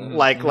gang.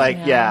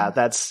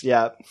 That's.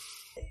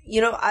 You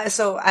know,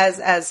 so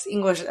as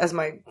English as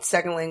my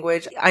second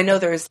language, I know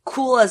there's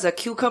cool as a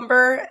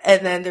cucumber,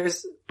 and then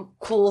there's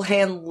Cool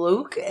Hand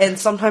Luke, and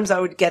sometimes I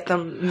would get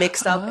them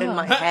mixed up in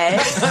my head,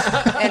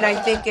 and I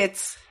think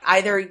it's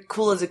either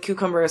cool as a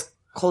cucumber as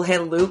Cool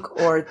Hand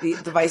Luke, or the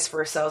vice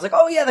versa. I was like,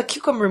 oh yeah, the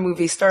cucumber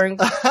movie starring.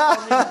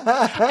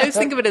 I always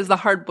think of it as the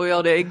hard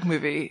boiled egg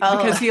movie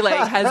because he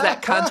has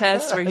that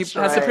contest where he has to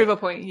right. prove a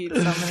point. He eats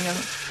so many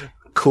of them.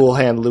 Cool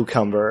Hand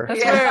Lucumber.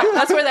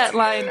 That's where that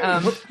line,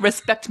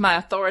 respect my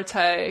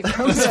authority,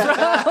 comes from.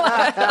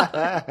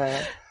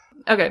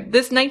 Okay,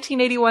 this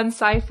 1981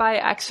 sci-fi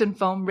action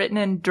film written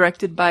and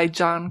directed by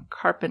John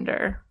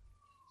Carpenter.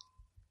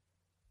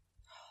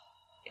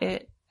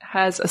 It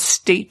has a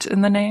state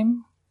in the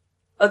name.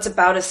 Oh, it's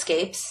about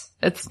escapes.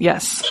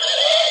 Yes.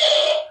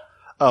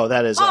 Oh,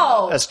 that is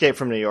Escape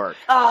from New York.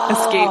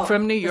 Escape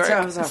from New York.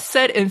 That's right.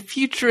 Set in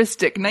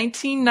futuristic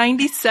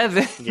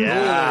 1997.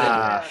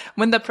 Yeah.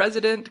 When the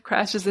president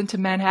crashes into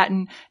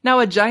Manhattan, now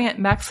a giant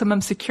maximum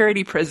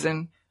security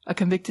prison, a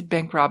convicted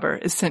bank robber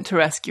is sent to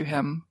rescue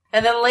him.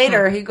 And then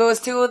later he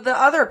goes to the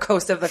other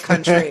coast of the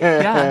country.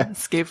 Yeah,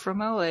 Escape from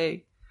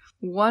LA.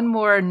 One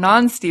more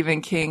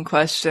non-Stephen King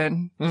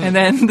question, and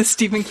then the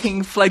Stephen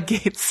King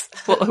floodgates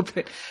will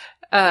open.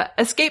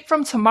 Escape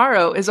from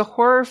Tomorrow is a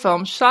horror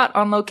film shot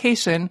on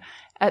location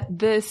at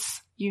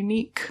this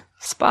unique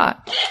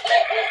spot.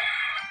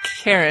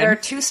 Karen. There are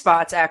two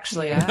spots,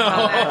 actually. It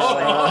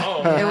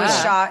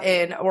was shot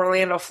in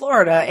Orlando,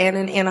 Florida, and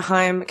in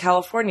Anaheim,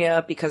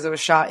 California, because it was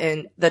shot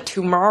in the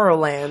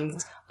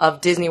Tomorrowland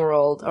of Disney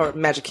World, or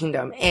Magic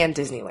Kingdom, and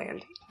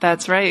Disneyland.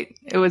 That's right.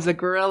 It was a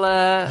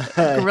guerrilla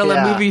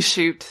movie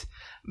shoot.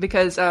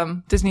 Because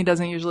Disney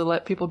doesn't usually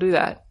let people do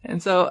that,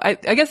 and so I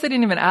guess they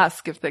didn't even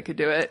ask if they could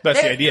do it.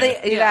 That's the idea.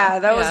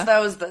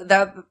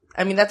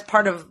 I mean, that's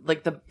part of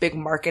like the big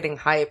marketing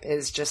hype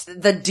is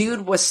just the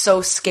dude was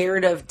so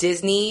scared of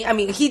Disney. I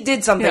mean, he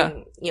did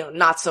something,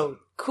 not so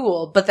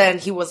cool, but then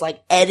he was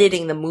like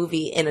editing the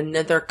movie in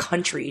another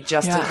country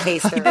just in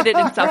case. He did it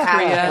in South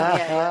Korea.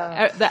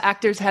 Yeah. The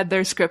actors had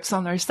their scripts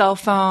on their cell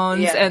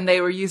phones, and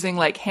they were using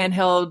like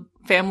handheld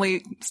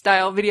family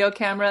style video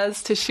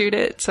cameras to shoot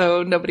it,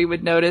 so nobody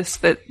would notice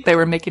that they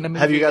were making a movie.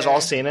 Have you guys there.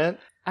 all seen it?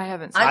 I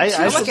haven't seen I'm it.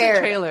 too I watched scared. the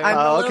trailer. I'm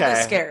a little bit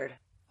okay. scared.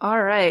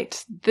 All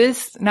right.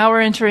 Now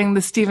we're entering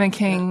the Stephen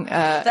King.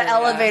 The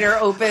elevator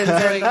opens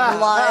and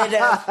blood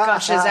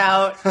gushes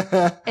out.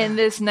 In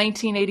this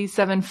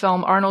 1987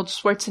 film, Arnold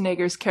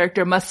Schwarzenegger's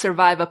character must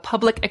survive a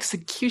public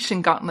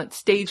execution gauntlet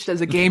staged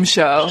as a game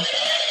show.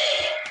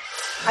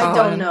 I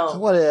don't know.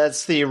 What?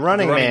 That's the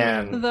Running Running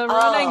Man. Man. The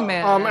Running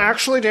Man.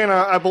 Actually,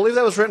 Dana, I believe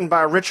that was written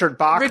by Richard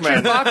Bachman.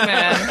 Richard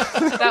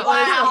Bachman.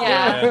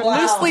 That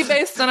was loosely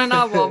based on a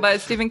novel by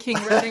Stephen King,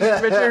 written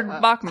Richard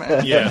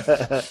Bachman.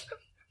 Yeah.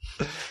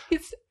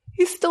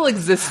 He still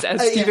exists as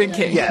Stephen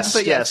King. Yes,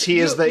 but yes, he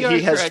is. you are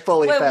He has correct.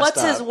 fully Wait, fessed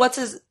up. what's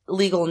his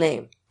legal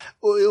name?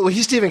 Well,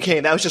 he's Stephen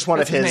King. That was just one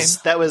That's of his his.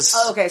 name. That was.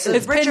 Oh, okay, so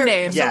His pen Richard,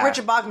 name. so Yeah.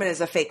 Richard Bachman is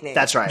a fake name.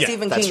 That's right.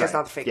 Stephen That's King is right.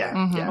 not the fake Yeah.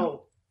 name. Yeah.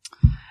 Oh.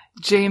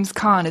 James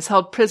Caan is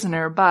held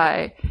prisoner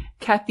by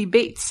Kathy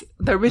Bates,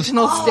 the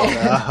original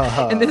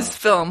stand in this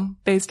film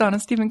based on a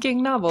Stephen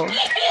King novel.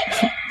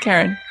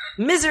 Karen.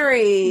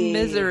 Misery.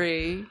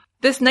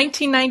 This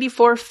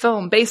 1994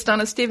 film based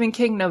on a Stephen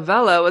King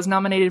novella was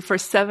nominated for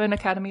 7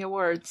 Academy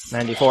Awards.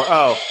 94.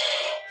 Oh.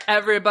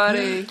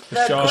 Everybody.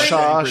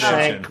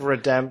 Shawshank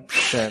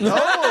Redemption.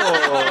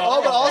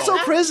 But also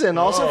prison.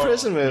 Also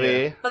prison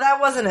movie. But that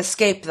wasn't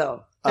Escape,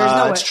 though. There's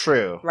no way. It's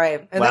true.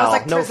 Right. And that was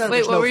like prison.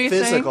 Wait, what were you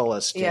saying? Physical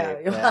escape.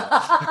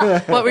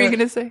 Yeah. What were you going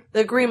to say?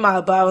 The Green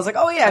Mile, but I was like,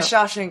 oh yeah,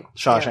 Shawshank.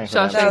 Shawshank.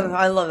 Shawshank.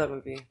 I love that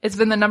movie. It's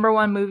been the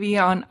 #1 movie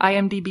on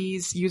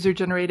IMDb's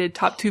user-generated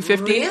top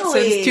 250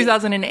 Really? since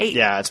 2008.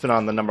 Yeah, it's been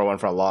on the #1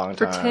 for a long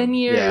For time. 10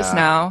 years Yeah.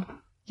 now.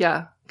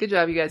 Yeah. Good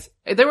job, you guys.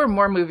 There were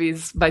more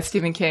movies by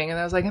Stephen King, and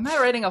I was like, am I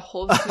writing a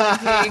whole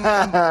Stephen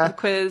King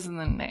quiz? And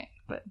then, nah.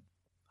 But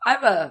I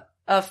have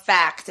a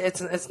fact.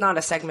 It's not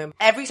a segment.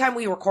 Every time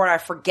we record, I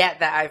forget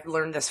that I've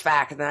learned this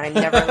fact, and then I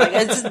never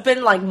it's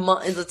been like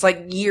it's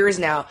like years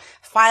now.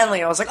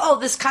 Finally, I was like, oh,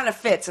 this kind of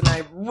fits, and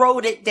I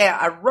wrote it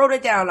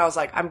down. I was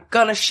like, I'm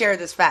gonna share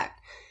this fact.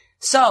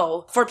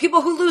 So, for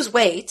people who lose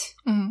weight,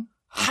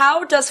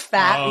 how does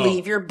fat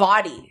leave your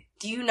body?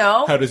 Do you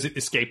know? How does it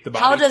escape the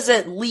body? How does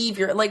it leave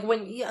your, like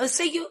when,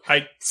 say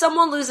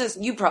someone loses,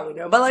 you probably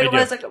know, but like,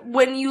 it's like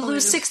when you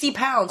lose 60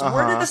 pounds,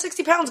 where did the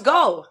 60 pounds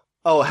go?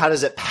 Oh, how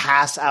does it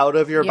pass out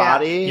of your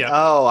body? Yeah.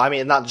 Oh, I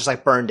mean, not just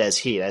like burned as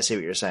heat. I see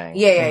what you're saying.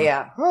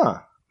 Yeah. Huh.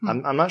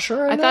 I'm not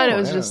sure. I thought it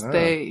was I just don't know.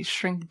 they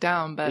shrink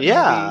down, but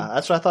Yeah,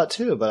 that's what I thought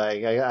too, but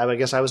I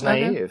guess I was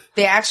naive.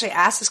 They actually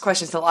asked this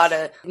question to a lot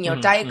of,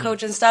 diet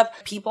coach and stuff.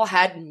 People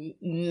had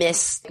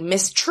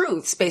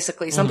mistruths,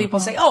 basically. Some people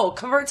say, oh, it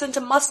converts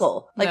into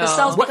muscle. Like the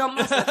cells become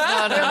muscle.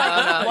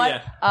 No.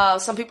 What? Yeah.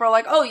 Some people are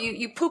like, oh,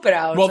 you poop it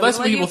out. Well, Some that's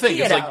what people you think.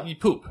 pee It's it like out. you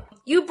poop.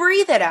 You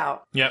breathe it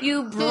out. Yep.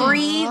 You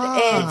breathe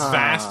The in.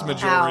 vast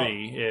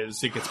majority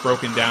is it gets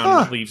broken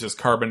down and leaves as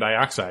carbon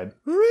dioxide.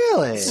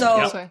 Really?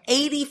 So Yep.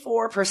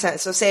 84%.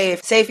 So say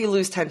if you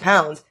lose 10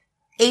 pounds,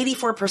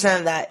 84%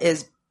 of that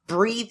is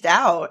breathed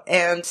out,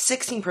 and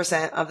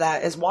 16% of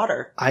that is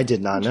water I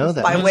did not know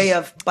that.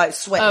 by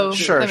sweat. Oh,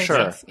 Sure, that makes sure.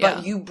 sense. Yeah.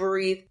 But you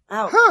breathe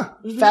out. Huh.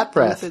 Fat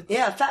breath.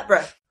 Yeah, fat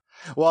breath.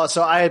 Well,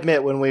 so I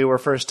admit when we were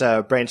first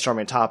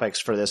brainstorming topics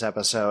for this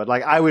episode,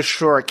 like I was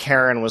sure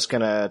Karen was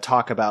going to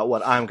talk about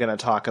what I'm going to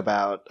talk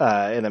about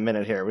in a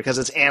minute here because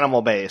it's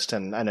animal based,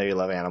 and I know you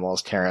love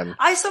animals, Karen.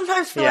 I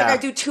sometimes feel Yeah. like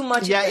I do too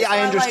much. Yeah, of this, I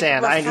so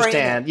understand. like I refrain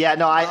understand. it. Yeah,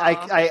 no,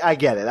 I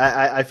get it.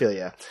 I feel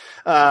you.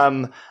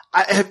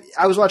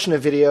 I was watching a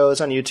video.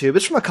 It's on YouTube.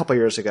 It's from a couple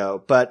years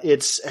ago, but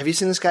have you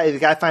seen this guy? The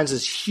guy finds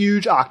this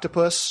huge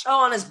octopus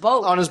Oh, on his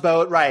boat. on his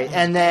boat, right?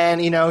 And then,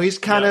 he's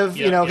kind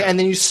of, and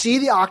then you see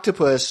the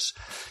octopus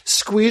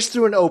squeeze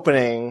through an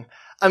opening.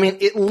 I mean,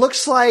 it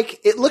looks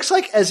like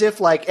as if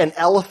like an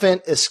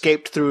elephant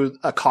escaped through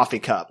a coffee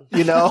cup,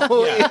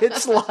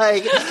 It's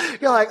like,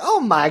 you're like, oh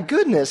my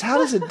goodness, how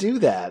does it do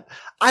that?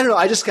 I don't know.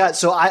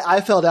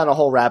 I fell down a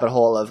whole rabbit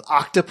hole of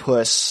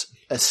octopus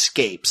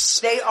escapes.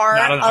 They are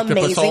Not an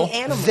octopus amazing hole?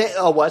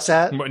 animals. What's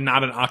that?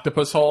 Not an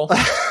octopus hole.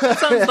 That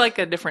sounds like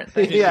a different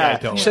thing. Yeah,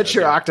 totally. shut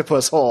your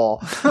octopus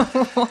hole.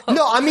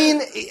 No, I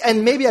mean,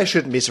 and maybe I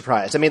shouldn't be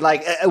surprised. I mean,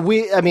 like,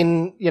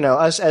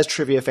 us as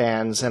trivia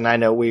fans, and I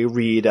know we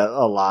read a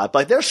lot, but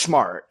like, they're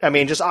smart. I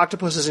mean, just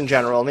octopuses in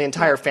general, and the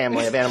entire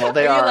family of animals,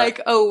 they You're are.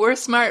 like, oh, we're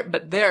smart,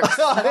 but they're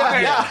smart.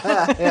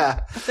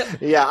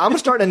 Yeah, I'm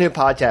starting a new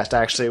podcast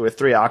actually with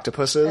 3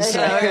 octopuses.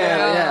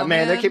 Yeah,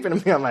 man, they're keeping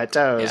me on my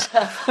toes.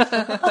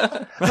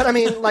 But I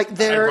mean, like,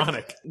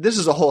 Ironic. this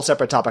is a whole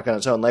separate topic on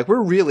its own. Like,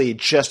 we're really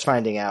just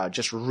finding out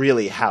just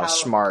really how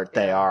smart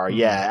they are.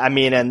 Yeah. I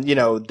mean, and,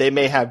 they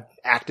may have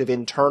active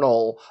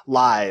internal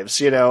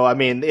lives, I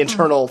mean,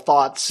 internal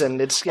thoughts,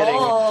 and it's getting,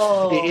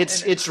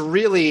 it's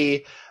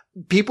really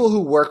people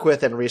who work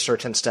with and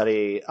research and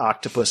study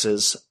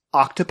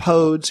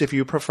octopodes, if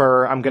you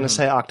prefer. I'm going to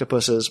say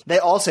octopuses. They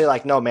all say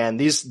like, no, man,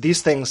 these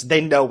things,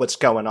 they know what's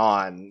going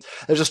on.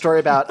 There's a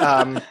story about,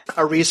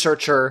 a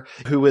researcher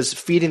who was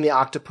feeding the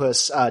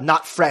octopus,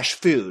 not fresh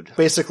food,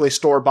 basically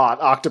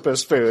store-bought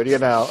octopus food,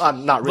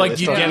 not really. Like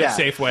you get it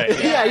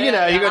Safeway. Yeah,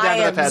 you go down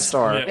to the pet Iams.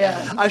 store.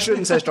 Yeah. I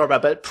shouldn't say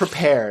store-bought, but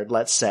prepared,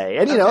 let's say.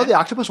 And, the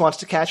octopus wants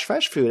to catch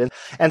fresh food.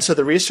 And so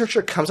the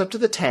researcher comes up to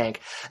the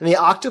tank, and the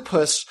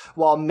octopus,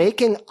 while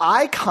making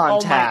eye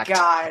contact,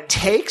 God.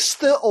 takes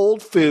the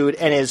old food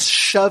and is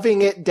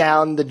shoving it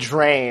down the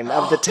drain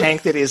of the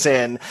tank that he's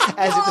in,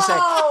 as if to say,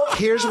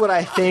 here's what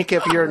I think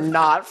if you're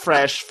not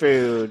fresh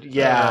food.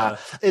 Yeah.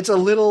 It's a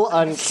little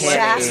uncanny.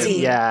 Sassy.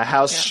 Yeah,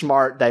 how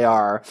smart they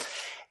are.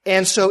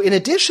 And so in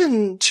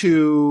addition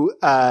to,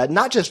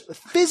 not just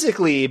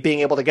physically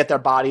being able to get their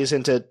bodies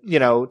into,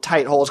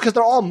 tight holes, because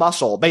they're all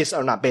muscle,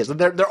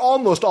 they're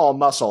almost all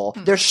muscle.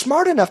 They're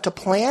smart enough to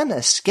plan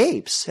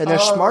escapes, and they're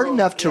smart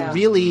enough to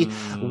really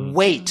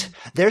wait.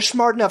 They're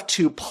smart enough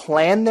to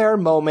plan their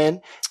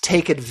moment,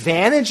 take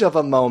advantage of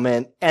a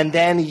moment, and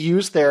then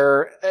use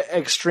their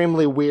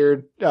extremely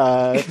weird,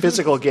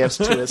 physical gifts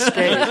to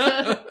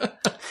escape.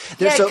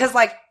 Because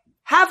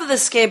half of the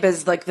escape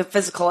is like the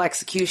physical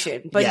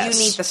execution, but Yes.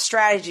 you need the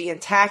strategy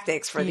and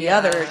tactics for the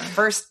other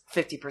first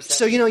 50%.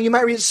 So, you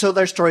might read, so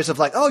there's stories of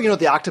like,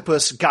 the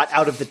octopus got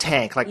out of the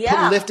tank, like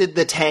lifted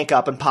the tank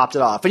up and popped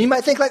it off. And you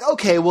might think like,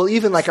 okay, well,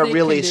 even like a Snake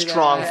really can do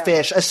strong that.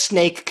 fish, a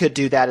snake could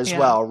do that as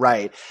well,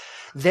 right?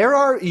 There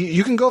are,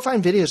 you can go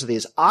find videos of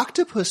these.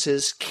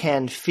 Octopuses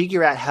can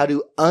figure out how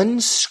to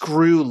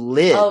unscrew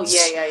lids. Oh,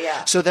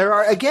 yeah. So there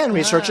are, again,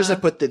 researchers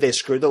that they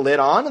screw the lid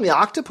on, and the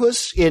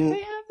octopus They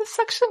have the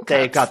suction cups.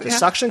 They've got the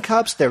suction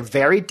cups. They're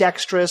very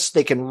dexterous.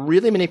 They can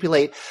really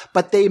manipulate,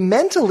 but they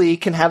mentally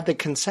can have the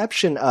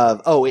conception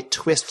of, oh, it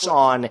twists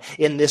on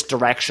in this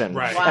direction.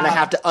 Right. And I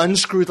have to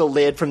unscrew the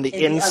lid from the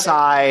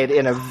inside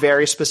in a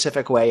very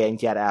specific way and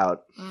get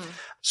out.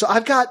 So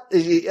I've got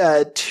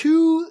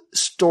two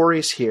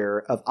stories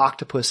here of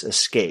octopus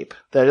escape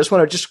that I just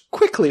want to just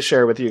quickly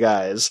share with you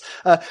guys.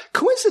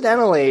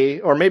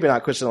 Coincidentally, or maybe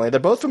not coincidentally, they're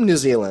both from New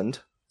Zealand.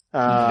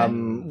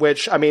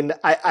 Which, I mean,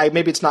 I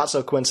maybe it's not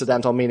so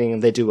coincidental, meaning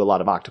they do a lot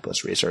of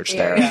octopus research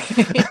there.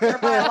 They're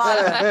by a lot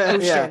of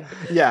ocean.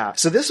 Yeah.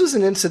 So this was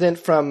an incident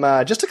from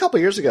just a couple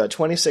years ago,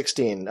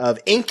 2016, of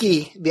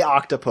Inky the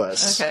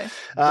octopus. Okay.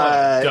 What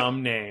a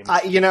dumb name.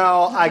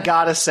 I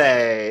gotta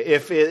say,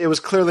 if it was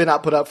clearly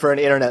not put up for an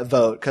internet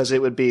vote, because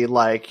it would be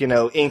like,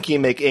 Inky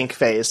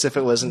McInkface if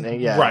it wasn't.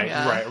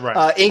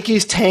 Right.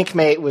 Inky's tank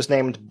mate was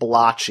named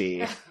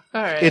Blotchy.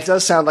 All right. It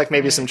does sound like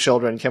maybe some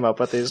children came up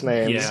with these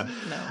names. Yeah.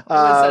 No. It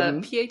was a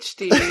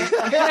PhD.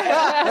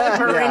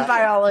 Marine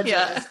biologist.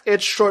 Yeah.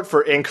 It's short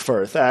for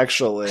Inkfirth,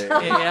 actually.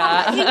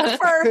 Yeah.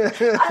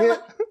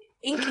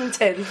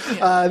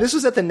 Inkington. This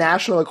was at the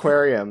National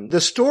Aquarium. The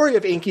story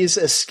of Inky's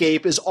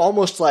escape is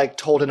almost like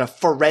told in a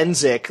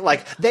forensic,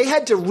 like they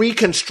had to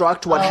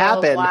reconstruct what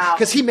happened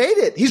because he made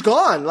it. He's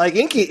gone. Like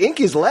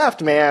Inky's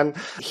left, man.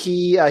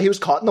 He was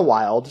caught in the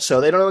wild, so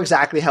they don't know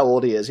exactly how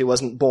old he is. He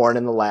wasn't born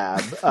in the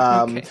lab.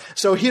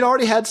 So he'd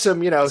already had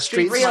some,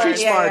 street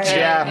smarts.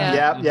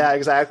 Yeah,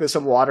 exactly.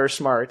 Some water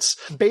smarts.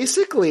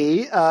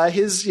 Basically,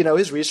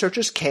 his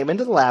researchers came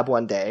into the lab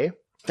one day,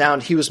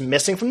 found he was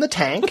missing from the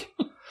tank.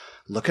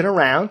 Looking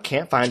around,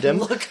 can't find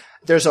him.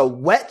 There's a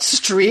wet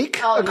streak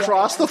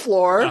across the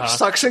floor,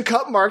 suction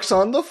cup marks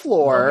on the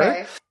floor.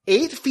 Okay.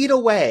 8 feet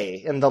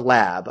away in the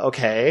lab,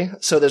 okay?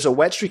 So there's a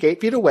wet streak 8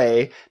 feet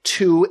away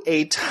to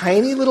a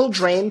tiny little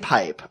drain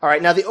pipe. All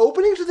right, now the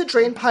opening to the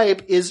drain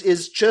pipe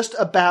is just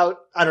about,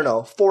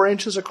 4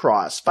 inches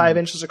across, 5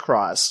 inches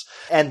across.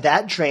 And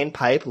that drain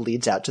pipe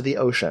leads out to the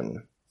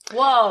ocean.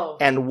 Whoa.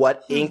 And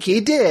what Inky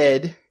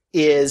did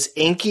is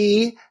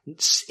Inky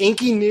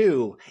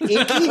knew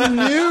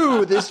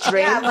this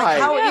drain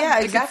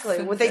pipe.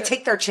 Exactly. Would they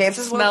take their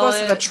chances when it Smell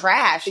goes to the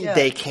trash? Yeah.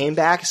 They came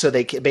back, so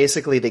they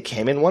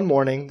came in one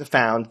morning, they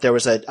found there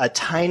was a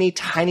tiny,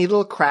 tiny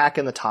little crack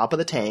in the top of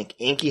the tank.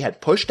 Inky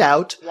had pushed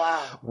out,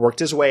 worked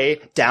his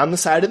way down the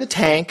side of the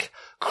tank,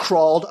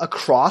 crawled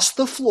across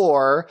the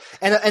floor,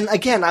 and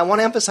again, I want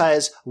to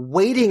emphasize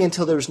waiting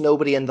until there's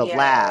nobody in the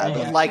lab.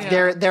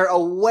 They're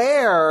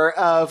aware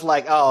of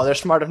they're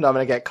smart enough not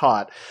going to get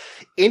caught.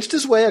 Inched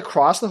his way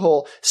across the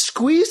hole,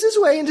 squeezed his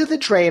way into the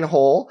drain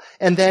hole,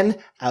 and then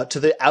out to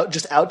the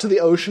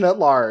ocean at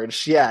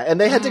large. Yeah, and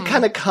they had to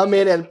kind of come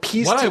in and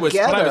piece together.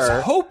 What I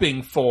was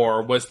hoping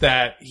for was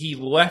that he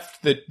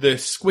left the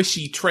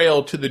squishy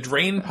trail to the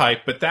drain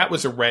pipe, but that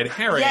was a red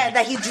herring. Yeah,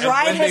 that he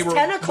dried his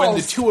tentacles. When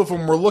the two of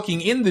them were looking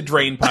in the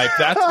drain pipe,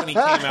 that's when he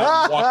came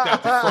out and walked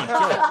out the front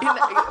door.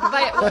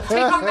 By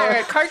taking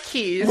their car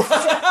keys.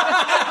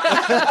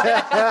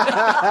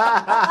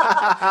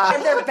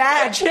 And their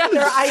badge,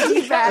 their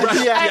ID badge.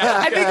 Right.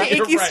 I think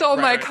Inky stole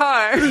my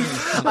car.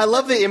 I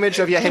love the image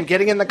of him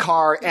getting in the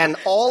car, and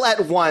all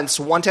at once,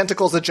 one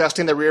tentacle's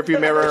adjusting the rearview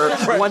mirror,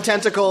 one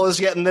tentacle is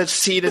getting the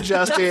seat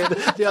adjusted,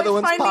 the other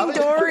one's Finding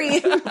popping.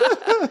 Dory.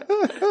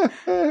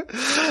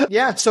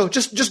 Yeah, so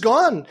just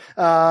gone.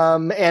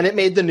 And it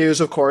made the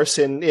news, of course,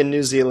 in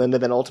New Zealand,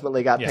 and then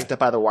ultimately got picked up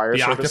by the wire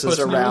services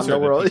around the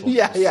world. The They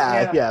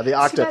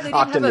Octa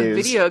have a News.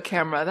 video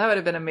camera. That would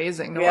have been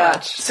amazing to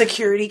watch.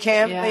 Security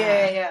cam.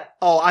 Yeah.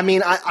 Oh, I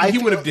mean, He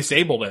would have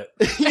disabled it.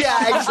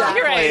 Yeah,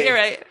 exactly. You're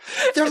right.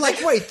 They're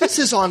like, wait, this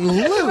is on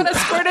loop. would have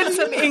squirted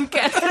some ink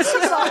at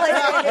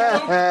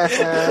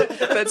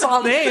That's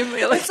all name.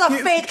 It's a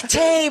fake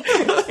tape.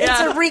 It's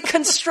a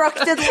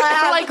reconstructed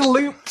lab. like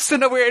loops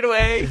in a weird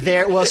way.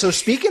 So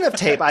speaking of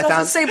tape, I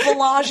found... Doesn't say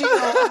Bellagio.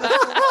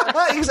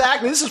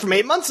 Exactly. This is from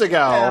 8 months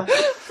ago.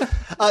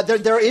 Yeah.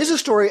 There is a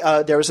story.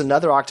 There was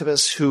another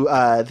octopus who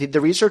the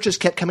researchers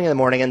kept coming in the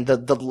morning, and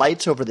the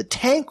lights over the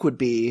tank would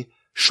be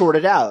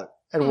shorted out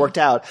and worked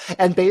out.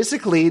 And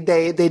basically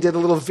they did a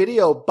little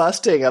video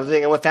busting of the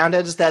thing, and what found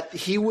out is that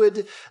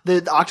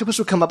the octopus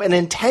would come up and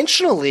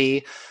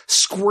intentionally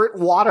squirt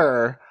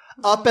water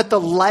up at the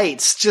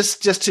lights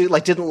just to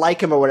didn't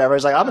like him or whatever.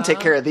 He's like, I'm gonna take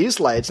care of these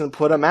lights and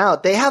put them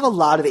out. They have a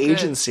lot of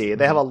agency.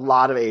 They have a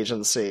lot of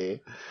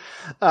agency.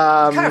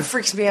 Kind of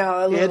freaks me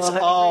out a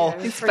little.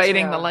 He's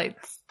fighting the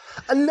lights.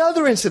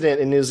 Another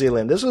incident in New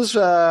Zealand. This was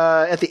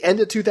at the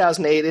end of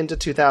 2008 into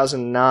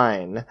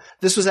 2009.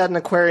 This was at an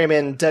aquarium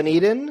in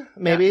Dunedin,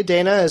 maybe. Yeah.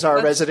 Dana is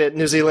our resident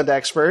New Zealand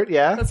expert,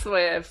 yeah? That's the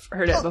way I've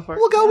heard it before.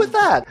 We'll go with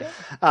that.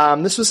 Yeah.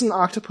 This was an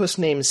octopus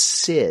named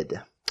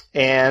Sid.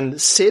 And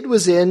Sid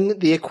was in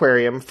the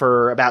aquarium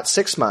for about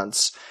 6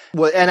 months.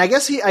 Well, and I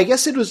guess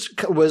it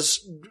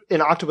was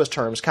in octopus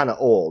terms kind of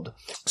old.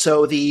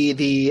 So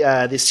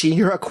the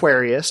senior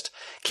aquarist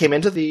came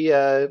into the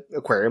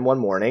aquarium one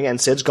morning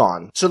and Sid's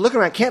gone. So looking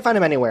around, can't find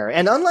him anywhere.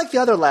 And unlike the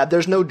other lab,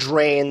 there's no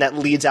drain that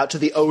leads out to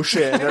the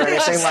ocean or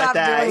anything like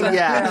that.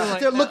 Yeah.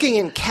 They're looking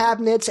in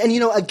cabinets. And,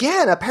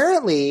 again,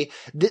 apparently,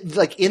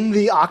 like in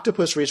the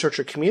octopus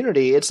researcher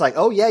community, it's like,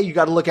 oh yeah, you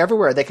got to look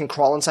everywhere. They can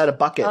crawl inside a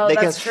bucket. Oh,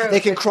 that's true. They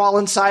can crawl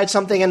inside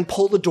something and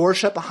pull the door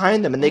shut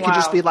behind them. And they can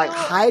just be like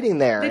hiding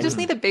there. They just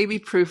need to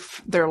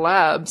baby-proof their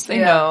labs. They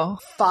know.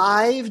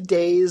 5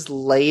 days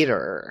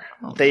later,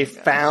 they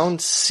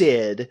found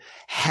Sid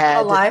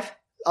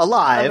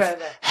alive, okay.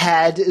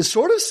 Had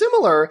sort of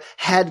similar,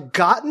 had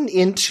gotten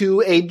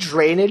into a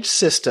drainage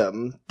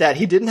system that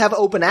he didn't have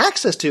open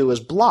access to, was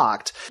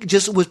blocked,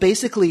 just was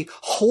basically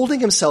holding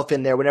himself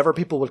in there whenever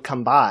people would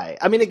come by.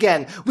 I mean,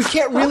 again, we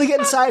can't really get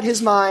inside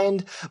his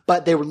mind,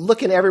 but they were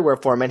looking everywhere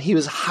for him, and he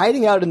was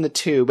hiding out in the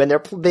tube, and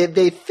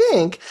they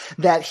think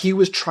that he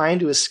was trying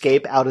to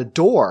escape out a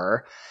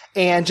door,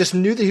 and just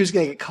knew that he was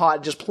going to get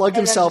caught, just plugged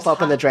himself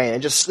up in the drain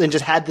and just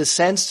had the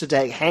sense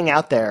to hang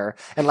out there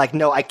and like,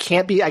 no, I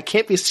can't be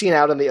seen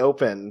out in the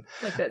open.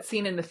 Like that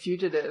scene in The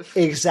Fugitive.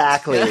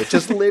 Exactly.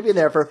 Just living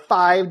there for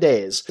 5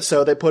 days.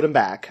 So they put him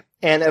back.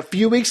 And a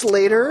few weeks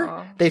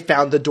later, they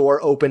found the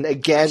door open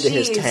again to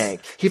his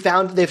tank. They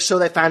found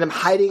him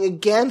hiding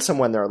again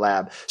somewhere in their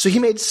lab. So he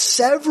made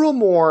several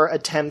more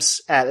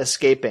attempts at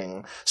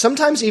escaping.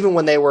 Sometimes even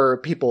when they were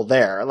people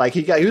there. Like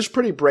he was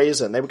pretty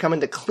brazen. They would come in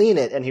to clean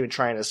it and he would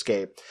try and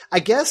escape. I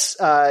guess,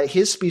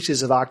 his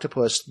species of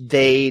octopus,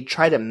 they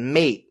try to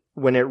mate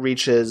when it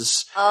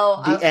reaches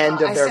the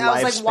end of their lifespan.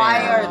 I was like,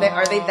 why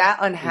are they that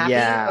unhappy?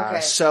 Yeah.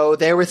 Okay. So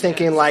they were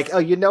thinking like, oh,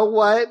 you know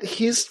what?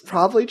 He's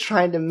probably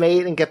trying to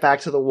mate and get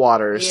back to the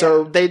water. Yeah.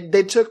 So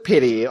they took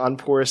pity on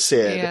poor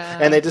Sid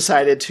and they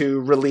decided to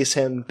release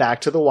him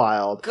back to the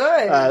wild.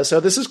 Good. So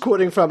this is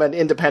quoting from an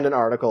independent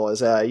article.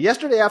 Is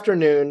yesterday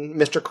afternoon,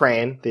 Mr.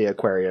 Crane, the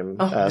aquarium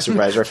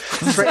supervisor,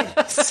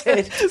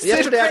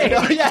 yesterday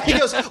afternoon. Yeah, he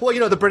goes,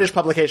 well, the British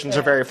publications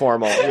are very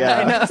formal. Yeah.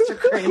 I know. Mr.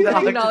 Crane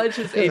acknowledge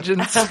his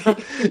agents.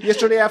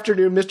 Yesterday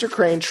afternoon, Mr.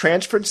 Crane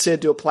transferred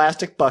Sid to a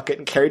plastic bucket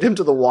and carried him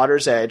to the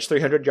water's edge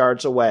 300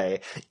 yards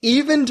away.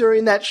 Even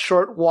during that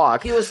short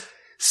walk,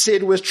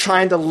 Sid was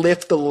trying to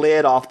lift the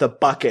lid off the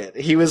bucket.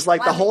 He was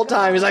like, the whole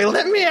time, he's like,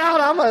 let me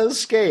out, I'm gonna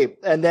escape.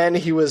 And then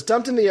he was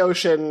dumped in the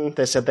ocean.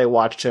 They said they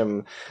watched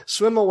him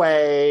swim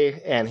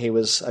away, and he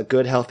was a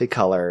good, healthy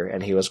color,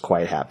 and he was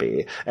quite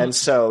happy. And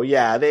so,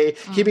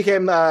 he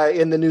became,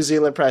 in the New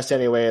Zealand press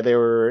anyway,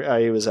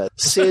 he was a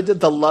Sid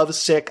the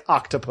lovesick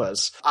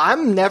octopus.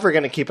 I'm never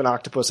gonna keep an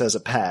octopus as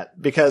a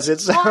pet, because it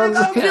sounds...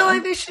 I feel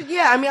like they should,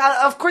 I mean,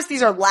 of course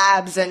these are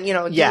labs and,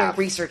 doing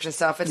research and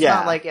stuff. It's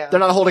not like, they're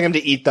not holding him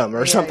to eat them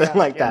or something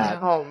like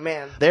that. Oh,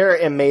 man. They're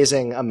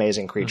amazing,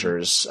 amazing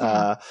creatures,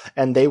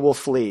 and they will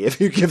flee if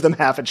you give them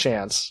half a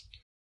chance.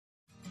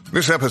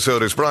 This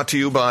episode is brought to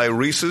you by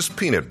Reese's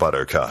Peanut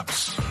Butter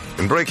Cups.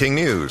 In breaking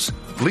news,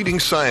 leading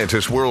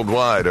scientists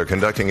worldwide are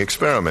conducting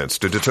experiments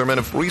to determine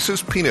if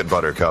Reese's Peanut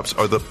Butter Cups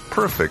are the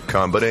perfect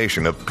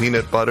combination of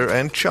peanut butter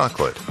and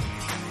chocolate.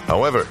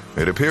 However,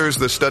 it appears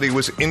the study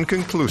was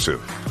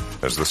inconclusive,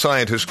 as the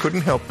scientists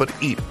couldn't help but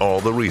eat all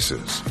the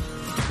Reese's.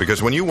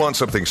 Because when you want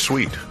something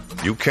sweet,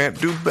 you can't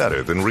do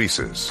better than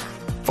Reese's.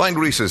 Find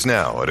Reese's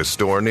now at a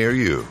store near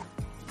you.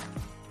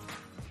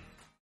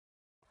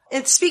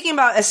 And speaking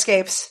about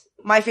escapes,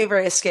 my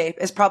favorite escape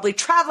is probably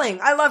traveling.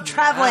 I love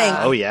traveling.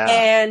 Oh, yeah.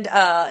 And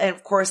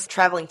of course,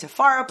 traveling to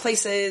far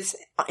places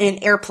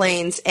in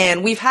airplanes.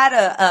 And we've had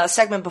a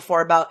segment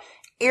before about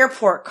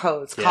airport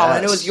codes,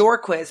 Colin. It was your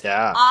quiz.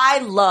 Yeah. I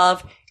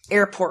love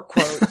airport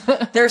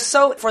code. They're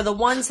for the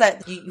ones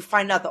that you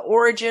find out the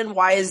origin,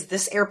 why is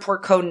this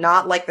airport code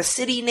not like the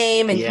city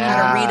name, and you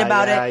kind of read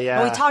about it. Yeah.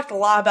 And we talked a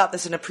lot about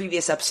this in a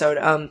previous episode.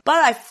 But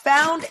I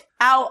found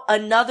out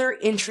another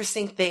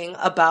interesting thing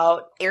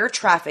about air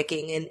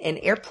trafficking and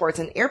airports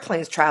and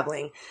airplanes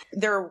traveling.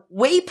 There are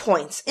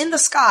waypoints in the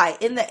sky,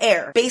 in the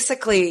air,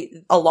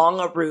 basically along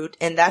a route,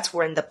 and that's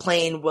when the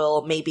plane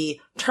will maybe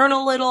turn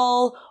a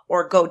little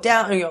or go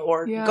down,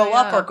 or go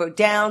up or go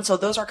down. So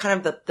those are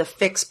kind of the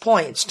fixed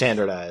points.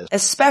 Standardized.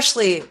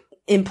 Especially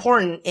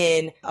important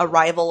in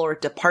arrival or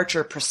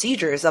departure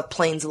procedures of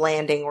planes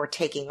landing or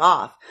taking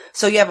off.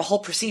 So you have a whole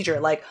procedure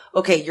like,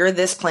 okay, you're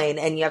this plane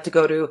and you have to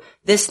go to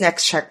this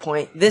next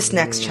checkpoint, this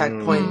next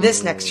checkpoint,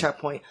 this next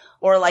checkpoint.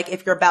 Or like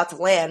if you're about to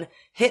land,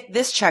 hit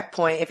this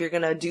checkpoint. If you're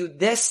going to do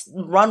this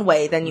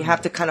runway, then you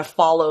have to kind of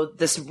follow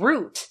this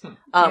route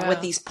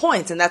with these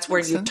points. And that's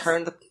where you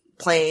turn the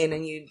plane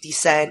and you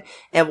descend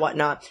and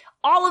whatnot.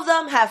 All of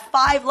them have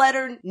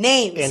 5-letter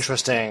names.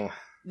 Interesting.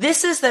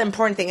 This is the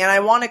important thing, and I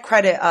want to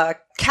credit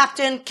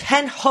Captain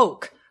Ken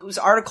Hoke, whose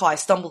article I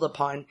stumbled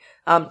upon,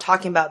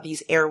 talking about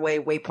these airway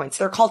waypoints.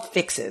 They're called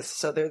fixes,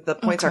 so the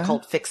points are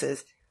called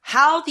fixes.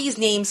 how these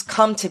names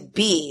come to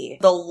be,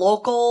 the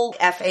local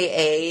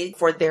FAA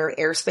for their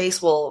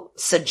airspace will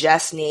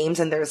suggest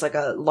names, and there's like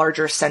a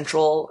larger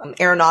central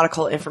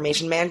aeronautical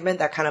information management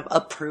that kind of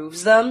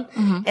approves them.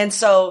 And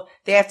so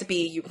they have to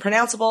be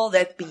pronounceable, they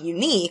have to be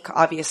unique,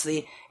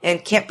 obviously,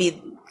 and can't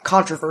be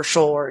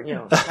controversial or,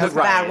 that's a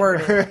bad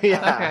word.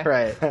 Yeah,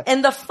 right.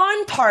 And the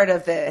fun part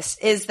of this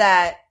is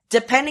that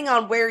depending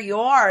on where you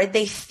are,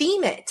 they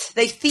theme it.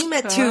 They theme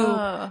it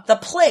to the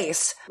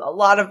place. A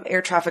lot of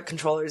air traffic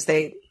controllers,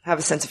 they have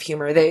a sense of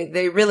humor.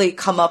 They really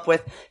come up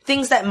with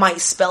things that might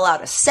spell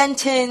out a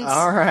sentence.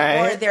 All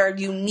right. Or they're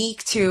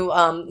unique to,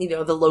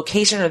 the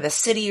location or the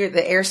city or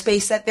the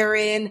airspace that they're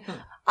in.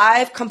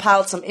 I've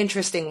compiled some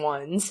interesting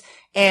ones.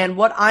 And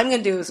what I'm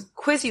going to do is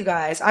quiz you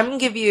guys. I'm going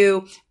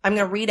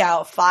to read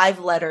out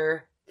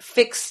 5-letter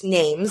fixed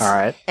names. All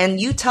right. And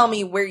you tell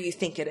me where you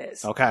think it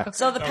is. Okay.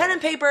 So the pen and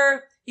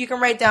paper, you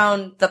can write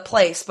down the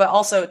place, but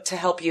also to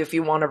help you if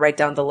you want to write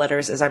down the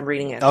letters as I'm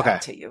reading it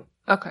out to you.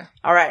 Okay.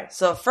 All right.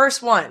 So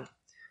first one,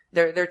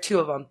 there are 2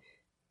 of them.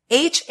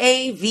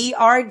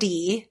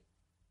 HAVRD.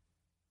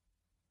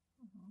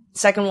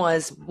 Second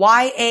was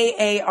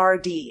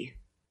YAARD.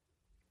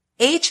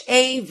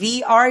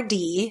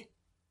 HAVRD.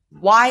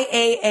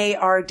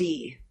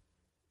 YAARD.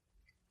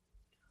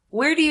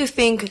 Where do you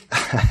think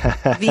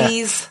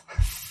these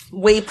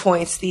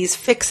waypoints, these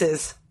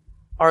fixes,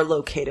 are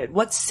located?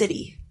 What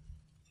city?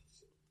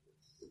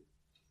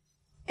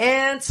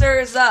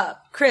 Answers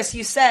up. Chris,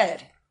 you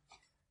said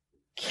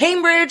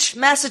Cambridge,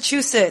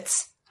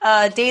 Massachusetts.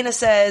 Dana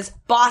says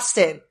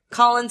Boston.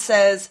 Colin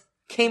says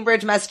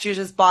Cambridge,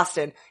 Massachusetts,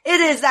 Boston.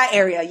 It is that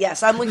area.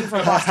 Yes, I'm looking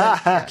for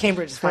Boston.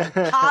 Cambridge is fine.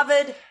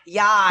 Harvard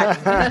Yard.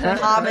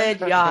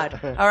 Harvard Yard.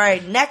 All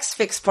right, next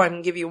fixed point. I'm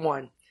going to give you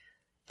one.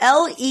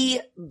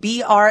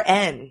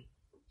 LEBRN.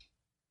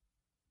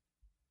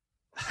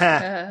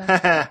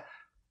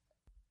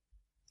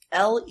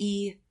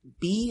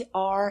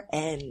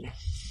 LEBRN.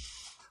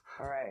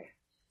 All right.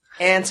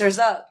 Answers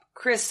up.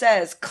 Chris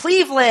says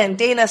Cleveland.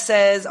 Dana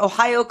says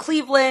Ohio,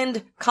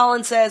 Cleveland.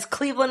 Colin says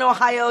Cleveland,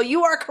 Ohio.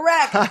 You are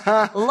correct.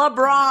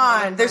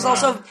 LeBron. There's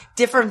also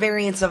different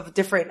variants of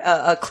different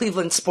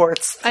Cleveland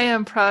sports. I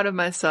am proud of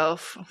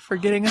myself for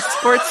getting a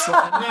sports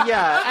one.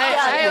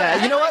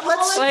 Yeah. You know what?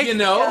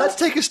 Let's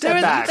take a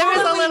step back. There was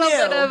a little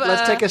bit of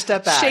let's take a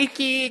step back.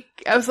 Shaky.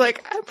 I was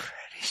like, I'm pretty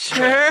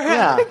sure.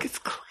 Yeah. I think it's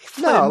Cleveland.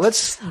 No,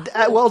 let's.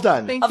 Well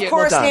done. Thank you. Of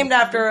course, Well done. named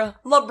after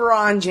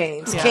LeBron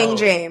James, King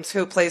James,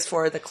 who plays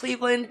for the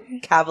Cleveland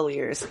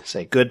Cavaliers.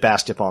 Say, good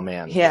basketball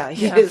man. Yeah,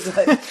 he is.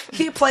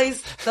 He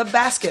plays the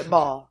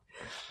basketball.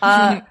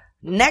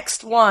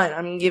 Next one,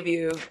 I'm going to give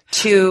you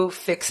 2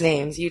 fixed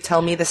names. You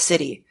tell me the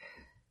city.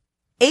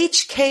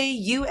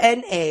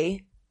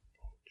 HKUNA.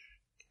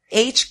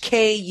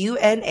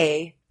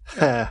 HKUNA.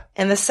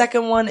 And the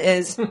second one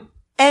is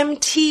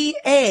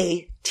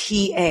MTATA.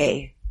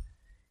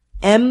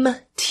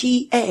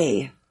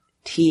 MTATA.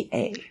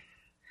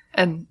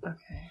 And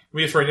okay.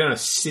 We have to write down a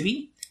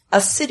city?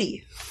 A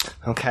city.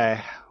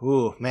 Okay.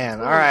 Ooh, man.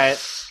 All right.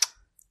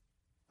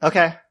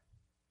 Okay.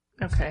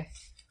 Okay.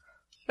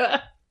 All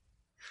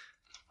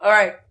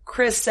right.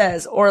 Chris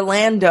says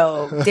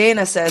Orlando.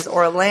 Dana says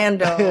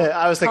Orlando.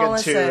 I was thinking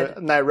Colin too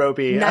said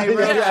Nairobi.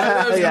 Nairobi.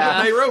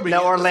 Yeah. Nairobi.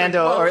 No,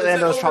 Orlando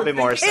is probably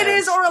more sense. It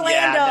is Orlando.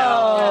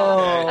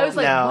 Yeah, I was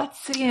like, No. what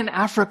city in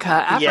Africa?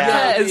 Africa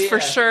Yeah. is for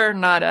sure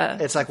not a...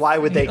 It's like, why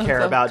would they care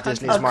about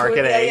Disney's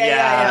marketing?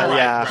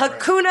 Yeah.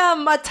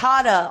 Hakuna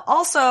Matata.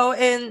 Also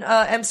in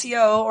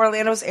MCO,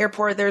 Orlando's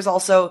airport, there's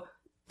also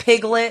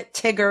Piglet,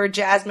 Tigger,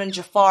 Jasmine,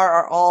 Jafar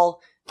are all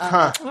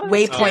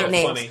waypoint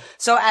names. Funny.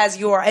 So as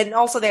you're, and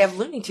also they have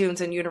Looney Tunes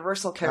and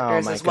Universal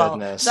characters my as well.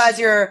 goodness. So as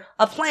you're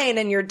a plane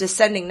and you're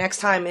descending next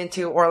time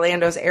into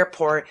Orlando's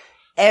airport,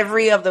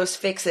 every of those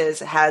fixes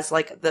has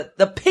like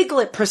the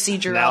Piglet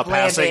procedure Now of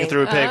passing landing.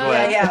 through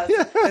Piglet. Yeah.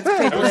 It's I was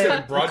going Piglet.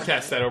 to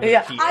broadcast that over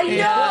Yeah, the I know.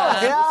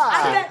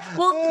 Yeah.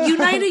 Well,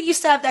 United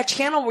used to have that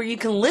channel where you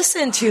can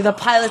listen to the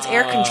pilot's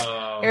air traffic control.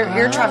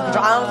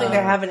 I don't think they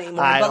have it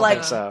anymore, I but don't like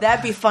think so.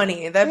 that'd be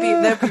funny. That'd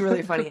be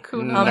really funny.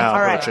 Now all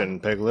right. approaching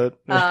Piglet.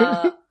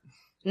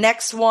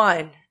 Next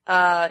one.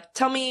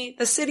 Tell me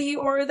the city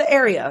or the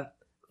area.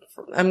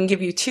 I'm gonna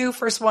give you 2.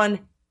 First one,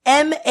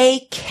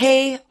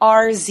 MAKRZ.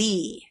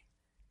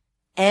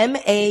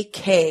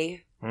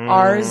 MAKRZ.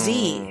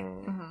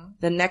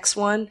 The next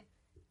one,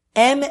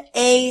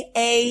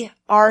 MAARK.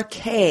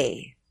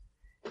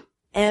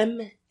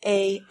 MAARK.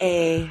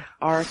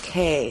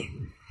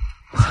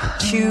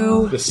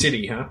 2 The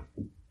city, huh?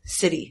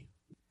 city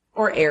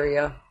or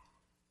area.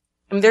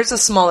 I mean, there's a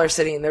smaller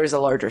city and there's a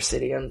larger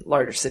city, and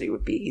larger city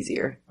would be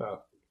easier. Oh.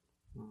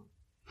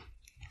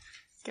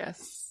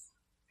 Guess.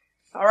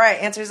 All right,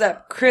 answers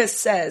up. Chris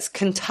says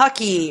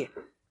Kentucky.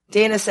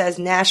 Dana says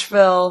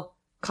Nashville.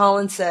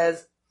 Colin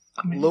says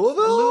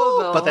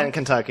Louisville? But then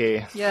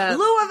Kentucky. Yeah.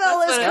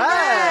 Louisville is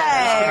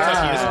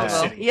Kentucky isn't a correct.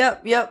 city.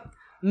 Yep.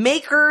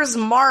 Maker's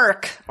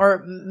Mark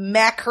or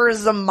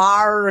Maker's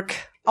Mark.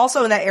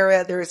 Also in that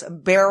area, there's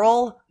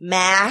barrel,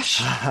 mash,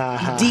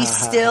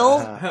 distill,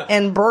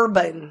 and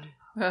bourbon.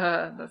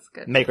 That's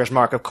good. Maker's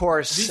Mark, of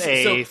course,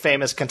 These-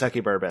 famous Kentucky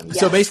bourbon.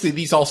 So basically,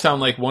 these all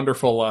sound like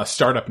wonderful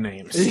startup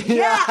names.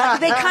 Yeah,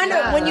 they kind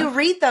of, when you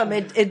read them,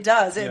 it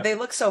does. They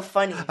look so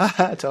funny.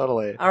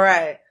 Totally. All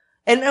right.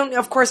 And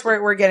of course,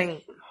 we're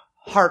getting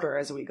harder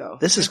as we go.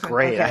 This is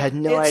great. Okay. I had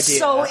no It's idea.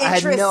 so I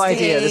had no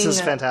idea. This is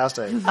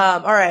interesting. fantastic.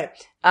 All right.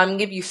 I'm going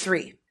to give you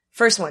 3.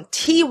 First one,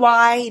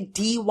 TYDYE.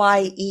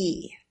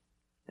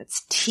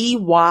 That's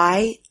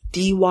TYDYE.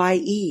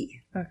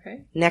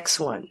 Okay. Next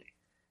one,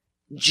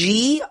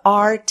 GRTFL.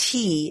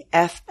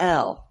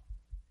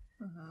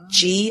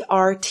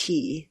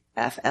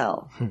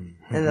 GRTFL.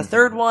 And the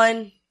third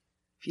one,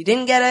 if you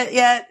didn't get it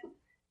yet,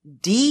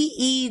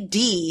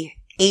 DEDHD.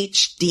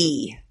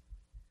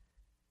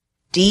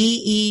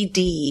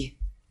 DEDHD.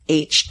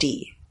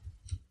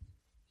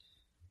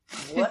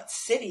 What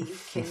city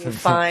can you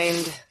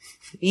find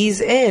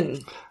these in?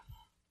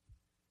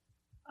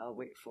 I'll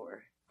wait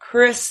for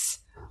Chris.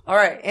 All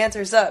right,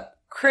 answers up.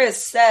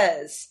 Chris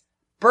says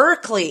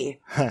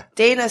Berkeley.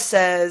 Dana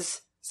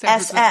says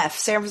SF,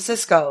 San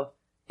Francisco.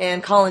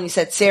 And Colin, you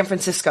said San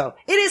Francisco.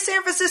 It is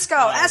San Francisco.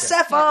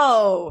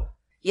 SFO.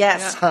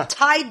 Yes.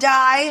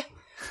 Tie-dye,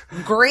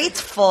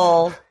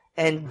 grateful,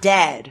 and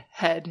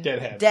deadhead.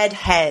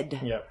 Deadhead.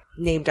 Yep.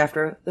 Named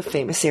after the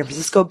famous San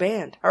Francisco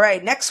band. All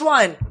right, next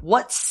one.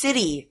 What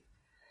city?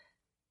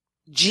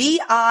 GINIS.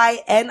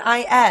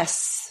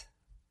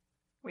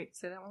 Wait,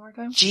 say that one more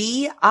time.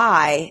 GINIS.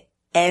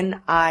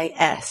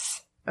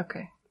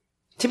 Okay.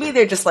 To me,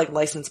 they're just like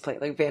license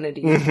plate, like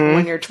vanity,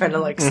 when you're trying to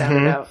like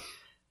sound it out.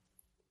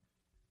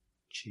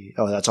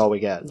 Oh, that's all we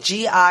get.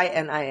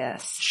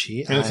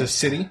 GINIS. And it's a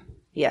city?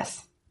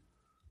 Yes.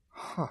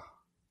 Huh.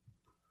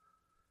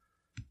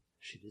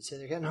 She did say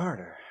they're getting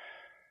harder.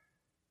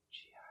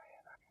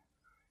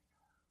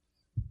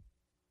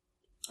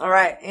 All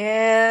right,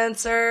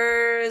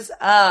 answers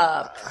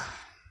up.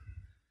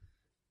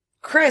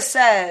 Chris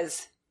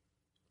says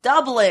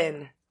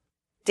Dublin.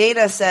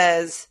 Dana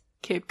says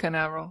Cape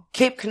Canaveral.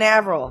 Cape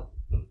Canaveral.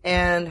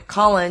 And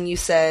Colin, you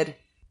said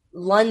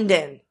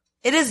London.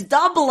 It is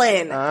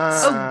Dublin.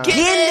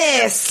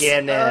 Guinness.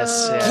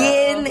 Guinness.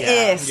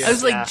 Guinness. Yeah. I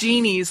was like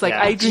genies. Like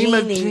Yeah. I dream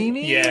of Genie.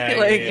 genie. Yeah,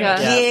 Like, yeah.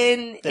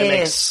 Guinness. That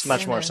makes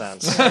much more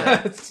sense.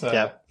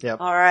 Yep.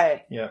 All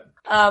right. Yeah.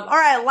 All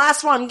right,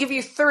 last one. I'll give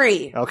you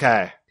 3.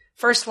 Okay.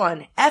 First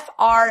one,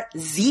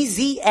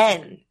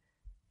 FRZZN.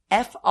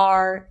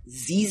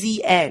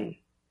 FRZZN.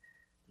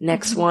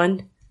 Next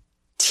one,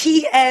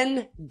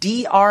 TNDRA.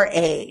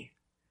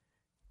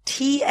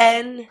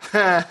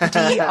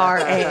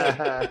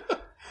 TNDRA.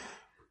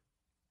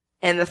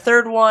 And the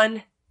third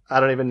one, I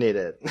don't even need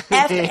it.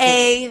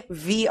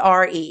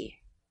 FAVRE.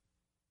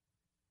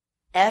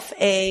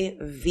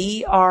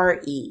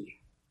 FAVRE.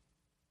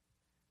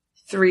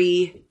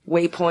 3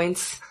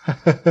 waypoints,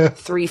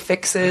 3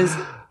 fixes,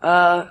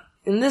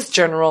 in this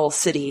general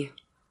city,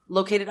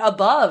 located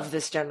above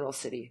this general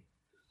city.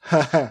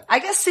 I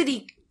guess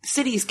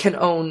cities can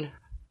own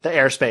The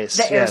airspace.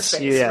 the Yes.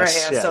 airspace, Yes. right?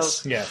 Yeah, Yes.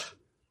 so Yeah.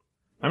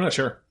 I'm not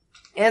sure.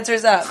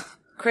 answers up.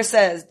 Chris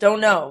says,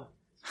 don't know.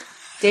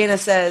 Dana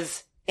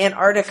says,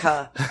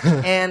 Antarctica.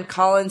 And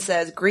Colin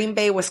says, Green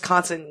Bay,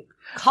 Wisconsin.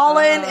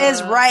 Colin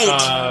is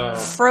right.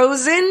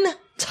 Frozen,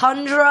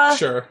 tundra,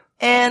 Sure.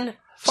 and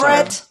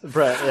Brett.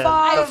 Brett.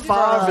 Yeah. The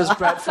Favre is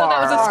Brett So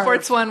that was a Favre.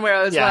 sports one where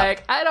I was Yeah.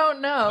 like, I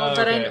don't know,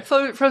 but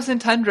okay. Frozen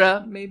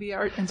Tundra, maybe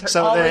our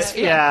So Always-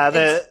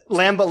 the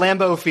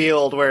Lambeau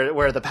Field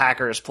where the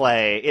Packers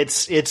play,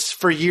 it's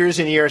for years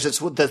and years. It's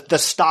the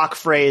stock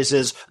phrase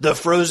is the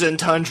frozen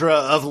tundra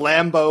of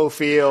Lambeau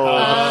Field,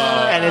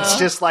 and it's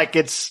just like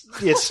it's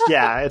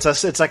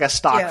like a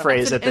stock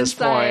phrase at this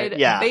point.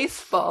 Yeah,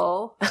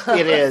 baseball.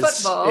 it is.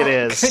 Football. It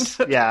is.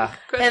 Yeah.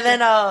 And then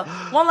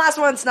one last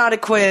one. It's not a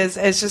quiz.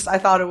 It's just I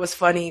thought it was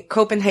funny.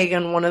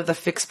 Copenhagen. One of the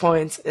fixed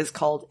points is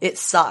called "It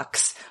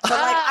Sucks," but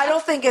like I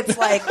don't think it's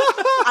like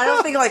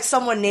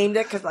someone named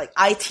it because like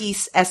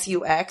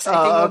ITSUX.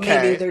 I think okay.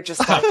 maybe they're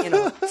just like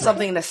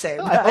something to say.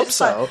 But I hope just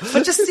so.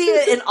 but just see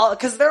it in all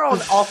because they're on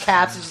all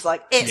caps. It's just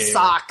like it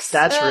sucks.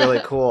 That's really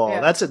cool.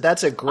 Yeah.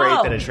 That's a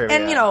great bit of trivia.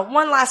 And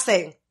one last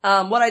thing.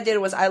 What I did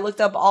was I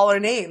looked up all our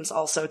names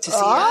also to see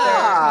if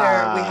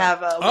we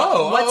have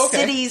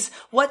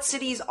what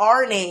cities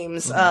our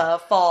names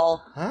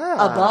fall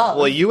above.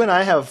 Well, you and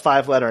I have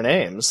 5-letter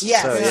names.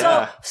 Yes. So,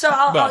 yeah. So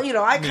I'll I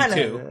Me kind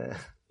too. of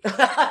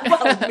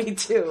well, me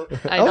too.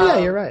 I know. Oh yeah,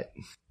 you're right.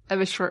 I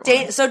have a short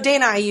one. So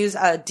Dana, I use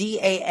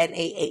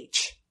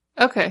DANAH.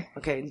 Okay.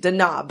 Okay,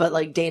 Dana, but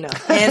like Dana.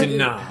 And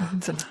Nah.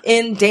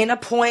 in Dana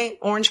Point,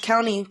 Orange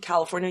County,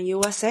 California,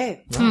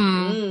 USA.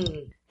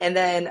 And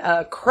then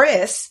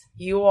Chris,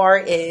 you are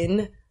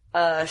in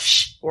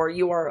or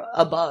you are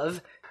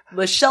above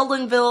the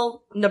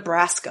Sheldonville,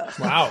 Nebraska.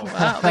 Wow.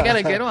 Wow, I got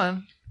a good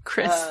one.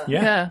 Chris.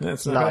 Yeah.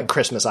 That's Not not like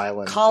Christmas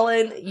Island.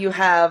 Colin, you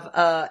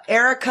have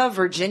Erica,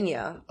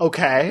 Virginia.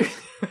 Okay.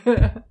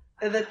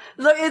 And then,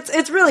 look,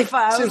 it's really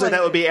fun. I was Seems like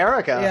that would be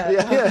Erica.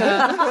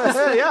 Yeah.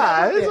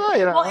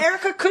 Well,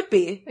 Erica could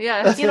be.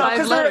 Yeah, You know,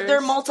 because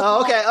they're multiple.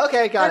 Oh,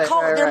 okay, got it.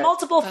 They're Right.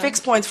 multiple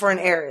fixed points for an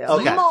area.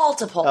 Okay.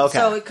 Multiple. Okay.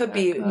 So it could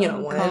be,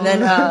 one. And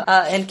then,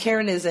 and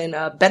Karen is in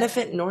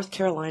Benefit, North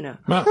Carolina.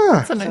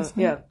 That's a nice So,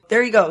 yeah.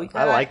 There you go.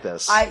 I like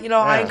this. I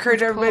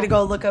encourage everybody to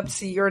go look up,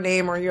 see your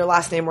name or your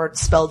last name or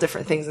spell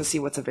different things and see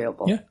what's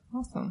available. Yeah.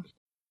 Awesome.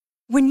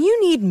 When you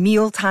need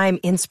mealtime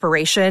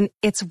inspiration,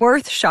 it's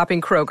worth shopping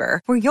Kroger,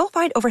 where you'll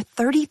find over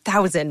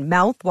 30,000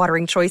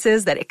 mouth-watering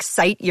choices that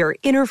excite your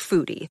inner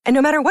foodie. And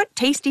no matter what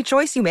tasty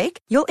choice you make,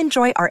 you'll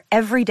enjoy our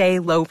everyday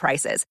low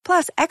prices,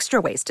 plus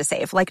extra ways to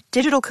save, like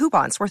digital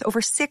coupons worth over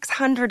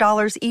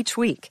 $600 each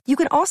week. You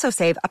can also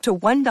save up to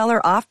 $1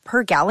 off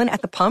per gallon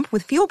at the pump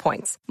with fuel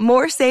points.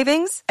 More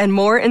savings and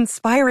more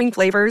inspiring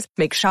flavors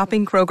make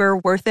shopping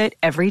Kroger worth it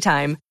every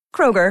time.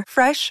 Kroger,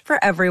 fresh for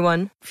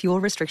everyone.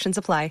 Fuel restrictions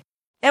apply.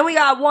 And we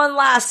got one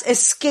last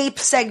escape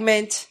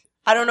segment.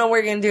 I don't know what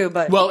you're going to do,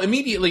 but. Well,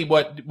 immediately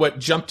what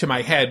jumped to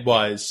my head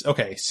was,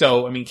 okay,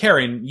 so, I mean,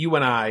 Karen, you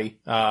and I,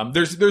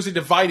 there's a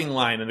dividing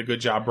line in the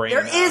Good Job Brain.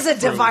 There is a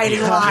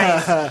dividing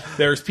line.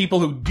 There's people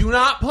who do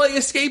not play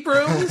escape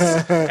rooms,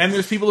 and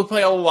there's people who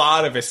play a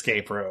lot of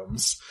escape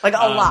rooms. Like a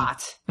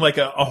lot. Like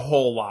a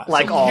whole lot.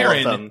 Like So, all of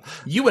Karen, them.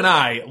 You and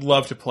I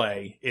love to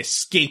play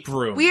escape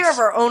rooms. We have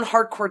our own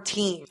hardcore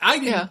team.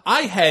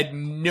 I had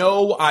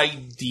no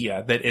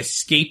idea that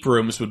escape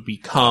rooms would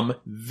become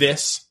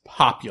this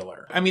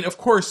popular. I mean, of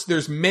course,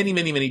 there's many,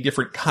 many, many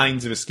different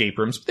kinds of escape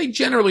rooms, but they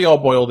generally all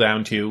boil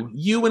down to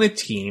you and a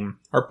team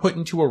are put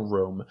into a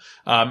room,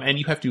 and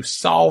you have to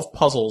solve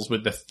puzzles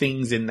with the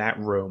things in that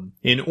room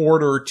in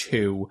order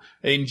to,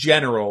 in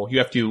general,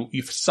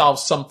 you solve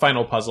some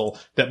final puzzle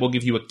that will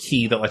give you a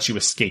key that lets you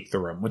escape the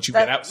room. Once you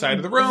get outside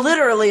of the room,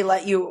 Literally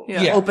let you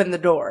open the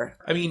door.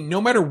 I mean, no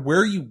matter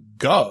where you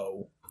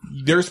go,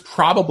 there's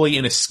probably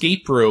an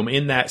escape room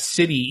in that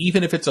city,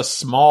 even if it's a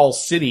small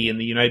city in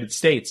the United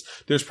States.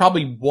 There's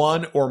probably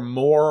one or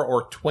more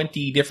or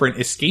 20 different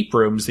escape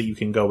rooms that you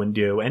can go and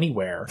do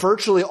anywhere.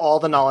 Virtually all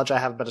the knowledge I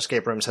have about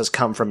escape rooms has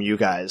come from you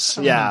guys.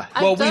 Yeah.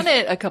 I've done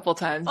it a couple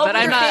times, Oh, but with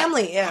I'm your not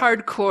family, yeah.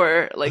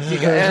 hardcore like you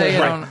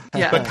guys.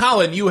 Right. But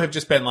Colin, you have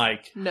just been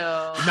like,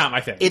 No. not my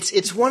thing.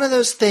 It's one of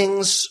those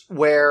things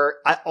where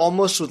I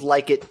almost would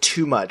like it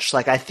too much.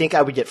 Like, I think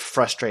I would get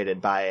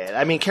frustrated by it.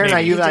 I mean, Karen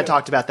and you and I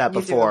talked about that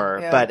before,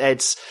 yeah. but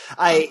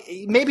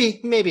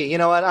maybe, you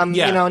know what,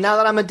 now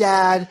that I'm a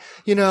dad,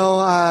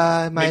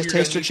 my Maybe you're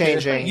tastes gonna are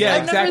changing. Yeah,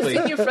 I've exactly.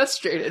 never seen you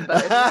frustrated by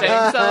anything,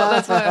 so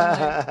that's why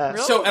I'm like,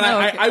 really? So, and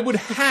No, okay. I would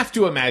have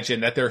to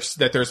imagine that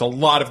there's a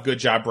lot of Good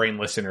Job Brain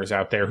listeners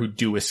out there who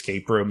do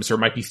escape rooms or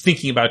might be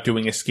thinking about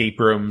doing escape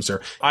rooms.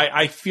 Or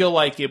I feel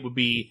like it would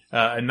be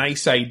a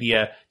nice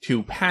idea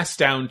to pass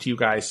down to you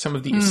guys some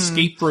of the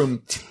escape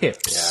room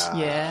tips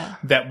Yeah.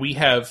 that we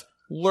have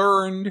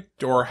learned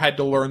or had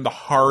to learn the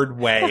hard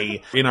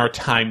way in our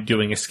time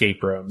doing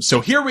escape rooms. So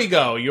here we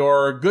go.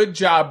 Your Good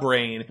Job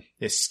Brain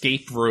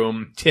escape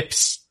room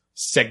tips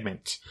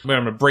segment. I'm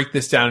going to break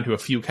this down into a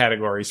few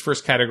categories.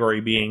 First category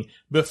being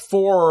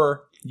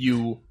before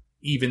you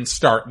even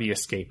start the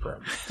escape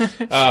room.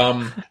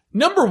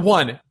 Number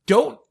one,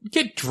 don't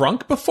get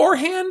drunk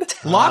beforehand.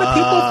 A lot of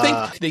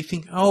people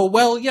think, oh,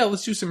 well, yeah,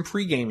 let's do some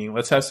pre-gaming.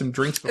 Let's have some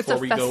drinks before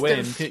we go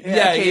in. festive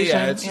Yeah.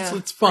 occasion.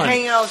 It's fun.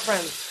 Hanging out with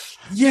friends.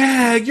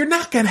 Yeah, you're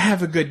not gonna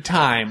have a good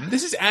time.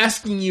 This is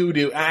asking you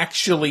to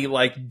actually,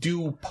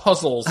 do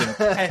puzzles and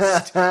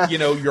test,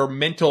 your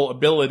mental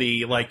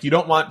ability. Like, you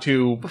don't want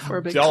to Before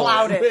a big dull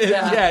cloud it.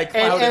 Yeah,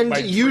 cloud it And by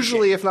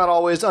usually, if not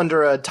always,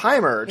 under a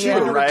timer, too,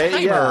 Yeah. right?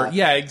 timer.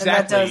 Yeah, And that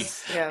exactly.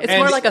 does, yeah. It's And-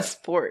 more like a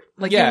sport.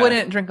 Like Yeah. you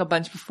wouldn't drink a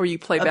bunch before you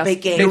play big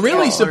basketball. game. They're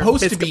really Baseball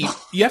supposed to be,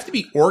 you have to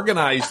be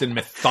organized and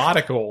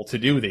methodical to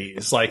do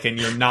these, and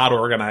you're not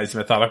organized and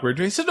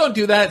methodical. So don't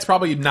do that. It's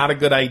probably not a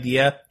good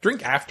idea.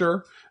 Drink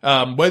after.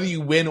 Whether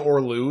you win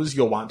or lose,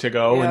 you'll want to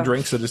go and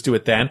drink, so just do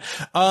it then.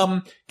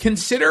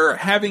 Consider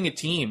having a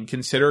team.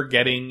 Consider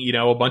getting,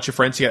 a bunch of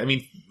friends together. I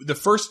mean, the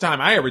first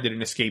time I ever did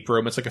an escape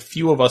room, it's like a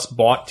few of us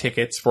bought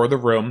tickets for the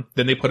room.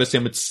 Then they put us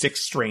in with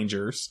 6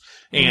 strangers.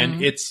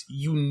 And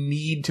you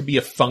need to be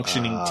a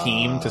functioning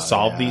team to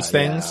solve these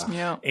things.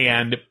 Yeah.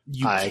 And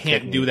you can't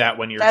couldn't. do that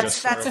when you're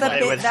That's just the I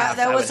would big, have-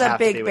 that I was would a have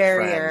to be big with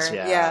barrier. friends,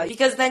 Yeah,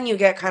 because then you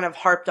get kind of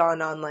harped on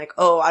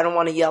oh, I don't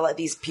want to yell at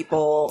these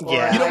people. Or,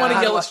 Yeah. You don't want to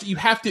I yell at, you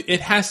have to, it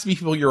has to be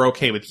people you're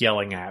okay with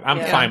yelling at. I'm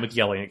Yeah. fine with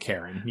yelling at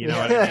Karen. You know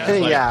what I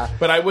mean? Yeah.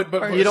 But I would,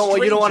 but You don't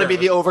want to be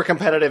the stranger,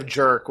 over-competitive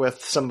jerk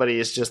with somebody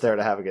who's just there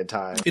to have a good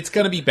time. it's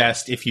going to be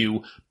best if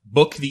you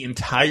book the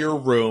entire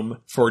room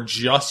for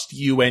just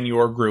you and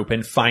your group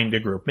and find a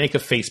group. Make a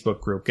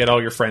Facebook group. Get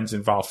all your friends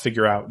involved.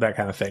 Figure out that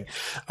kind of thing.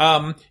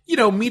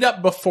 Meet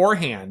up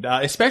beforehand,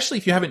 especially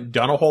if you haven't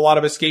done a whole lot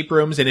of escape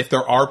rooms. And if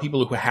there are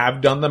people who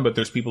have done them, but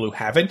there's people who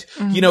haven't,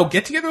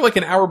 get together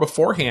an hour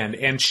beforehand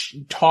and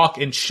talk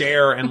and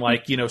share and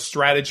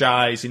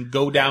strategize and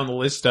go down the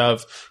list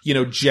of,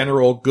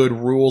 general good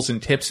rules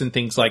and tips and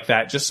things like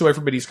that, just so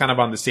everybody's kind of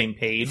on the same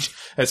page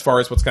as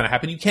far as what's going to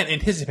happen. You can't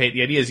anticipate.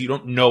 The idea is you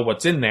don't know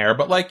what's in there. there,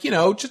 but like, you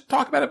know, just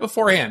talk about it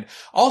beforehand.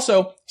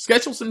 Also,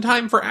 schedule some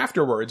time for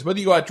afterwards, whether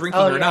you go out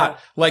drinking or not.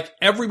 Like,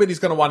 everybody's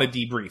going to want to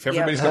debrief.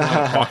 Everybody's going to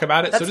want to talk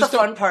about it. That's so just the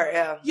fun part,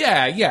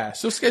 yeah. Yeah.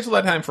 So schedule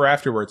that time for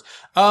afterwards.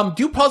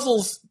 Do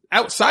puzzles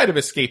outside of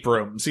escape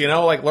rooms, you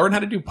know, like learn how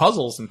to do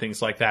puzzles and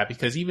things like that,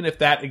 because even if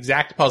that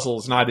exact puzzle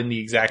is not in the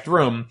exact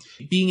room,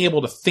 being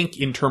able to think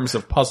in terms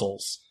of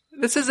puzzles.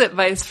 This is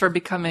advice for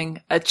becoming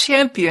a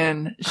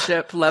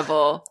championship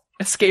level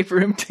escape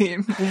room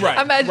team. Right.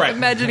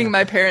 Imagining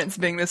my parents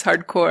being this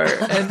hardcore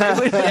and they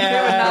would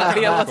not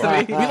be able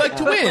to be. We like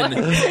to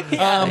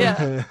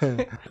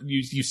win.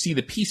 You see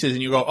the pieces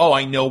and you go, oh,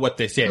 I know what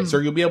this is.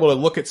 Or you'll be able to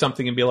look at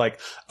something and be like,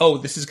 oh,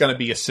 this is going to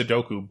be a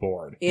Sudoku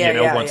board.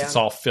 Once it's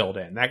all filled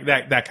in.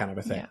 That kind of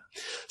a thing. Yeah.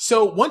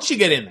 So once you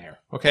get in there,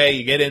 okay,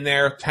 you get in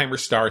there, timer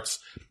starts.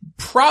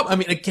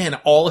 Again,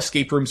 all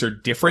escape rooms are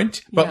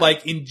different, but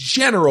like in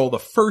general, the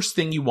first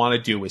thing you want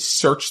to do is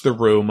search the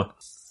room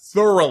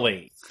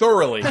thoroughly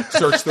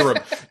search the room.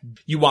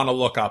 You want to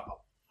look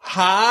up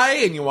high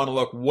and you want to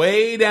look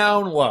way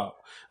down low.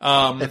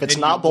 If it's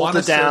not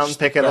bolted down,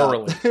 pick it up.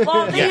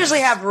 Well, they usually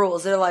have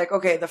rules. They're like,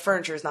 okay, the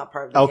furniture is not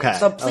part of the game.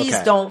 So please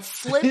don't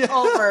flip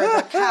over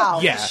the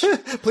couch. Yeah.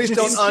 Please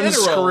don't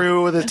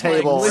unscrew the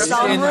table.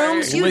 Some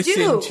rooms you listen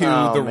do.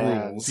 To the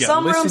rules. Yeah,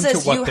 some rooms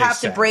is you have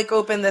say. To break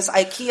open this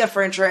IKEA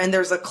furniture and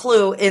there's a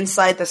clue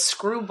inside the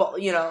screw ball.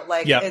 You know,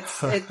 like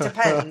it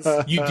depends.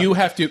 You do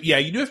have to be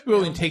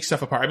able to take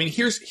stuff apart. I mean,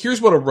 here's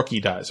what a rookie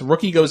does. A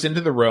rookie goes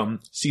into the room,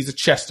 sees a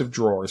chest of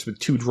drawers with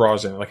 2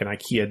 drawers in it, like an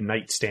IKEA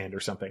nightstand or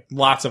something.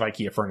 Lots of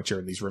IKEA furniture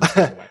in these rooms,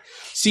 by the way.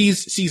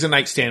 Sees a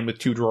nightstand with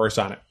 2 drawers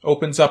on it.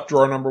 Opens up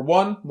drawer number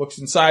 1, looks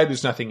inside,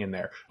 there's nothing in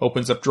there.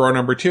 Opens up drawer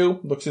number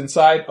 2, looks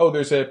inside, oh,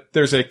 there's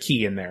a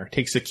key in there.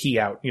 Takes the key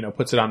out,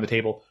 puts it on the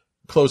table,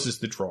 closes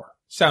the drawer.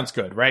 Sounds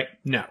good, right?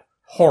 No.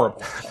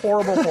 Horrible.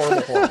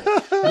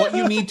 What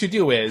you need to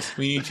do is,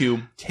 we need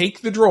to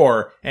take the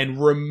drawer and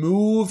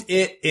remove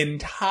it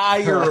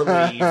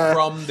entirely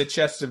from the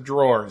chest of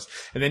drawers.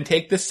 And then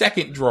take the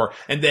second drawer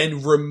and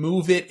then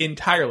remove it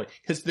entirely.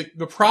 Because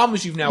the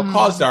problems you've now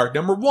caused are,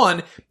 number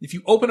 1, if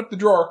you open up the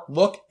drawer,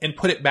 look and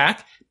put it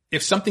back,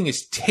 if something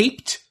is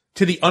taped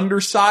to the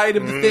underside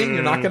of the thing,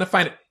 you're not going to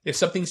find it. If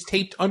something's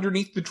taped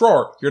underneath the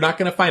drawer, you're not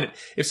going to find it.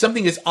 If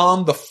something is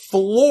on the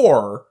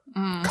floor,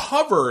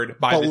 covered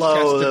by the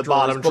chest of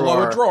drawers,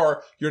 below a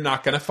drawer, you're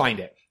not going to find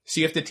it. So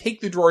you have to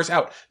take the drawers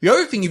out. The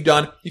other thing you've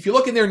done, if you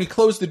look in there and you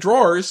close the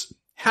drawers,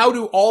 how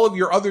do all of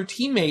your other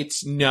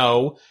teammates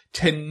know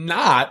to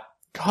not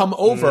come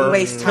over?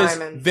 Waste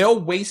time. They'll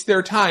waste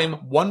their time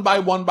one by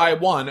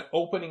one,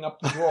 opening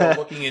up the drawer,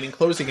 looking in and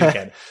closing it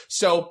again.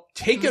 So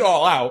take it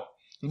all out.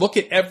 Look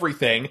at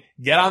everything,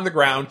 get on the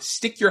ground,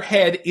 stick your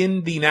head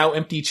in the now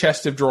empty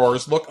chest of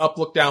drawers, look up,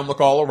 look down, look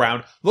all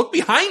around, look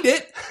behind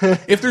it.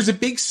 If there's a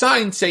big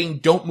sign saying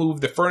don't move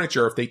the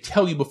furniture, if they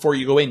tell you before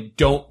you go in,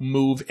 don't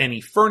move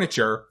any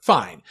furniture,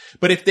 fine.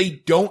 But if they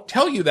don't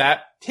tell you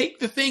that, take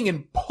the thing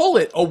and pull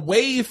it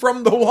away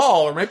from the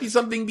wall. There might be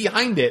something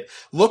behind it.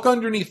 Look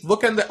underneath.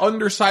 Look on the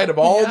underside of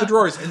all the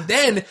drawers. And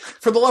then,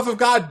 for the love of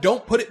God,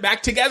 don't put it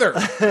back together.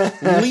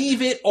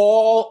 Leave it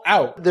all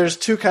out. There's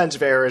 2 kinds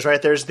of errors,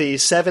 right? There's the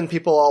 7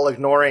 people all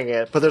ignoring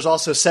it, but there's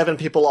also 7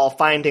 people all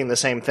finding the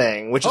same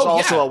thing, which is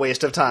also a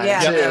waste of time,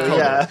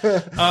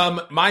 too.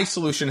 My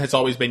solution has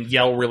always been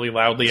yell really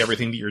loudly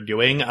everything that you're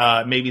doing.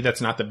 Maybe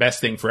that's not the best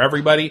thing for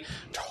everybody.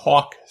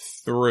 Talk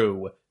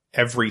through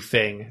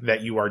everything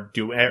that you are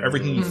doing,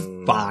 everything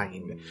you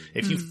find.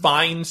 If you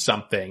find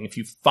something, if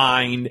you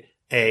find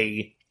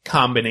a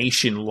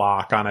combination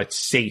lock on a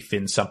safe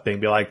in something,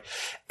 be like,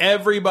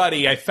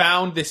 everybody, I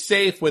found this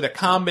safe with a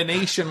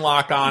combination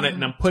lock on it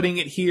and I'm putting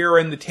it here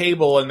in the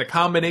table and the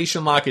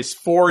combination lock is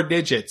 4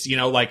 digits,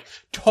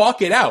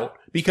 talk it out,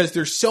 because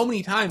there's so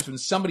many times when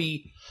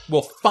somebody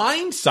will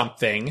find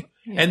something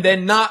and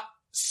then not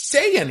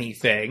say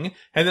anything.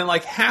 And then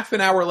like half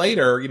an hour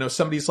later,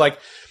 somebody's like,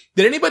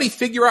 did anybody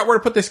figure out where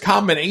to put this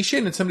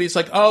combination? And somebody's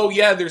like, oh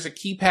yeah, there's a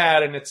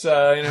keypad and it's,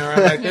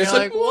 it's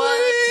like, what?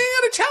 You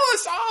gotta tell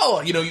us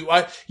all.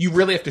 You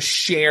really have to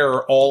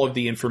share all of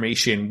the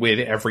information with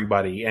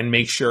everybody and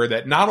make sure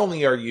that not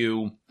only are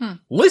you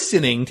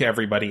listening to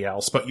everybody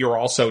else, but you're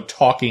also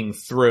talking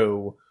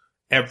through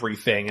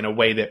everything in a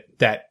way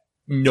that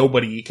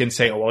nobody can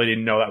say, oh, well, I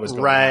didn't know that was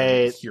going on.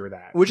 I hear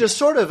that. Which is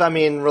sort of,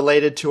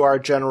 related to our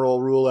general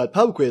rule at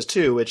Pub Quiz,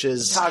 too, which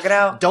is talk it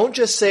out. Don't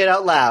just say it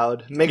out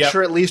loud. Make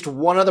sure at least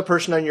one other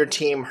person on your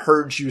team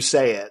heard you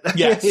say it.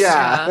 Yes.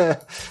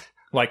 Yeah.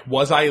 Like,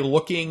 was I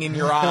looking in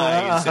your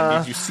eyes?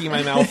 And did you see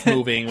my mouth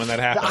moving when that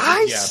happened?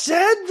 I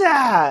said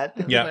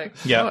that! Yeah.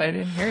 Oh, I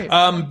didn't hear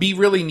it. Be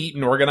really neat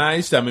and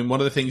organized. One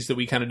of the things that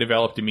we kind of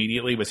developed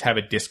immediately was have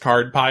a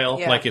discard pile.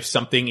 Yeah. Like, if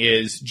something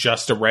is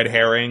just a red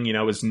herring,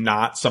 is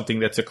not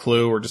something that's a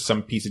clue or just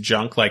some piece of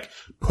junk, like,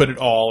 put it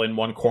all in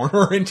one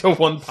corner into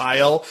one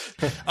pile.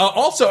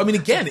 Also,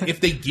 again,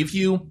 if they give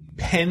you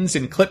pens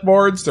and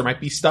clipboards, there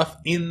might be stuff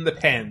in the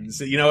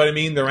pens. You know what I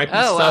mean? There might be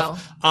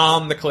stuff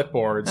on the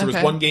clipboards. There was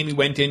one game we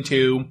went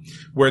into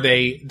where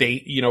they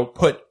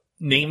put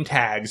name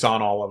tags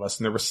on all of us,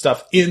 and there was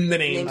stuff in the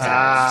name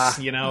tags.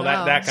 You know,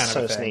 that kind of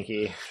So thing.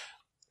 sneaky.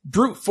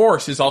 Brute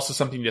force is also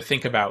something to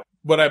think about.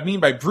 What I mean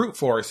by brute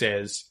force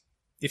is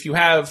if you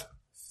have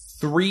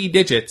 3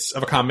 digits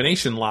of a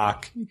combination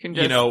lock, you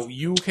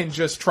can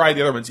just try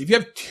the other ones. If you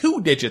have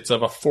 2 digits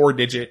of a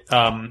 4-digit,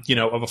 of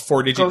a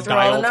 4-digit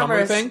dial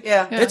tumbler thing,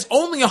 it's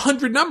only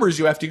 100 numbers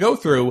you have to go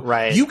through.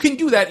 Right. You can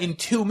do that in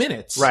 2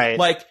 minutes. Right.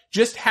 Like,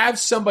 just have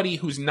somebody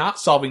who's not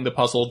solving the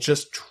puzzle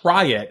just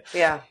try it.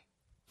 Yeah.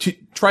 To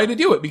try to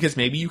do it, because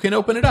maybe you can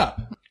open it up.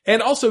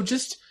 And also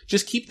just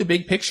keep the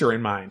big picture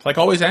in mind. Like,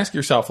 always ask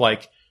yourself,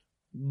 like,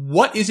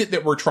 what is it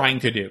that we're trying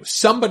to do?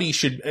 Somebody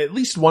should, at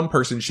least one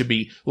person should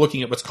be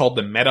looking at what's called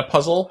the meta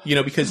puzzle,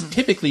 because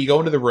typically you go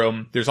into the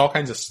room, there's all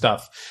kinds of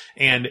stuff,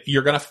 and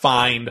you're gonna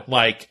find,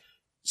 like,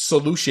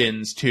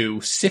 solutions to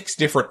 6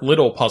 different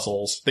little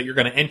puzzles that you're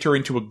going to enter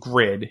into a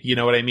grid, you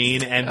know what I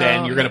mean? And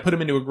then you're going to put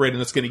them into a grid, and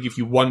that's going to give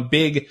you one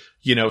big,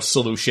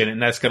 solution,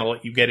 and that's going to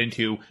let you get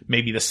into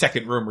maybe the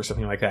second room or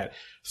something like that.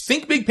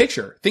 Think big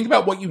picture. Think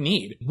about what you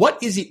need.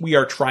 What is it we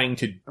are trying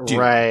to do?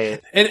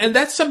 Right. And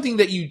that's something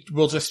that you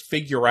will just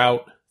figure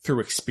out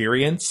through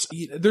experience.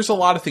 There's a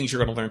lot of things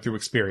you're going to learn through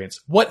experience.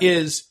 What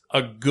is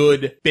a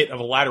good bit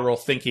of lateral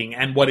thinking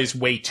and what is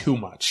way too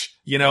much?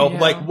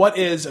 Like, what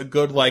is a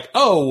good,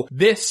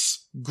 this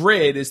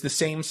grid is the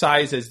same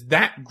size as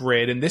that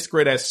grid, and this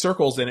grid has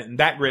circles in it, and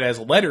that grid has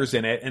letters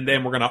in it, and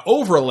then we're going to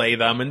overlay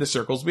them, and the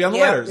circles will be on the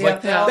letters.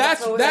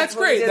 That's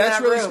great.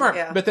 That's really smart.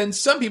 Yeah. But then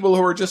some people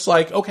who are just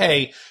like,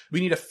 okay,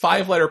 we need a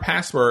 5-letter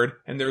password,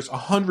 and there's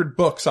 100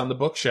 books on the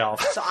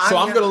bookshelf. So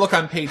I'm going to look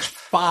on page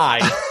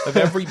 5 of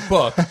every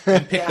book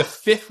and pick the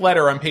 5th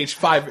letter on page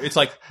 5. It's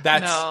like,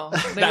 that's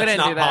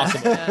not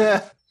possible.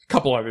 Yeah.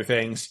 Couple other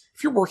things.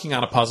 If you're working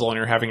on a puzzle and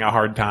you're having a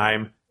hard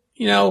time,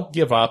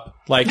 give up.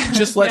 Like,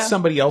 just let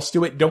somebody else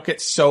do it. Don't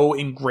get so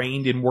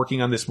ingrained in working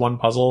on this one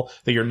puzzle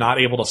that you're not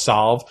able to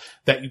solve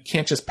that you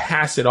can't just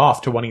pass it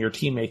off to one of your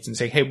teammates and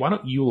say, hey, why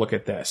don't you look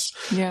at this?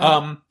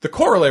 Yeah. The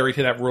corollary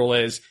to that rule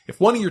is if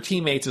one of your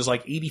teammates is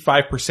like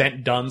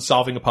 85% done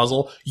solving a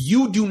puzzle,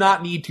 you do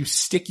not need to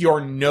stick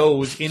your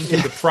nose into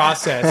the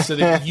process so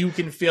that you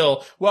can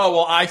feel,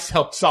 well, I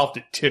helped solved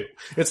it too.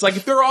 It's like,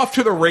 if they're off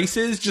to the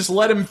races, just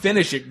let them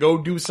finish it. Go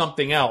do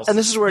something else. And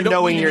this is where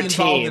knowing your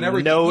team,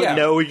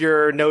 know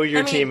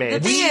your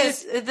teammates.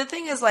 The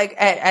thing is, like,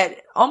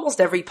 at almost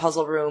every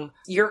puzzle room,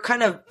 you're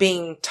kind of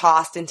being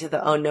tossed into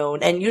the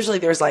unknown, and usually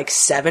there's like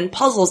 7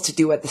 puzzles to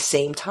do at the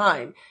same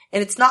time.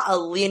 And it's not a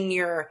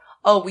linear,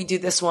 we do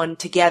this one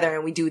together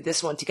and we do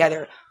this one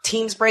together.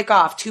 Teams break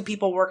off. 2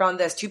 people work on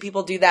this. 2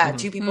 people do that.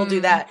 2 people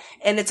do that.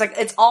 And it's like,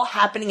 it's all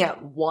happening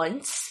at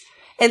once.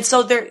 And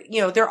so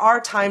there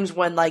are times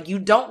when, like, you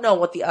don't know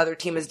what the other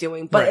team is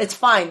doing, but it's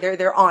fine.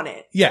 They're on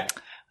it. Yeah.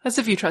 That's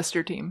if you trust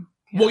your team.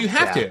 Well, you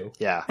have to.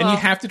 Yeah. And you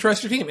have to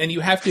trust your team. And you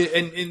have to,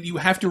 and you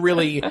have to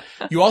really,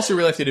 you also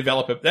really have to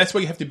develop it. That's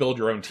why you have to build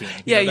your own team.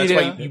 That's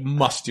why you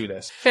must do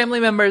this. Family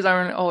members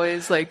aren't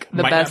always like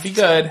the Might best. Not be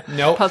good.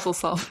 Nope. Puzzle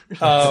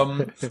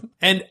solvers.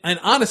 And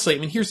honestly, I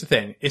mean, here's the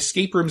thing.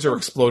 Escape rooms are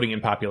exploding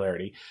in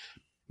popularity.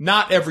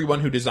 Not everyone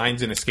who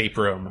designs an escape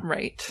room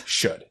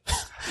should.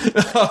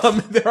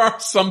 There are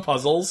some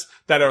puzzles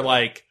that are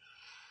like,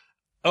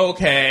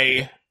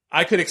 okay,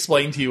 I could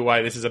explain to you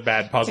why this is a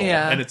bad puzzle.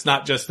 Yeah. And it's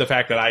not just the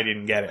fact that I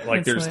didn't get it.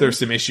 Like, there's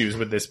some issues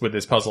with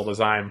this puzzle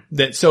design.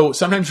 So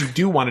sometimes you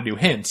do want to do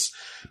hints.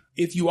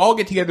 If you all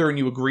get together and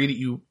you agree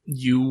that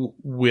you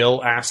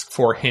will ask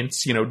for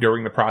hints,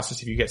 during the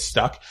process if you get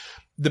stuck,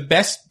 the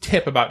best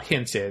tip about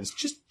hints is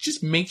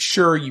just make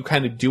sure you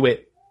kind of do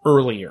it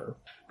earlier.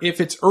 If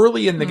it's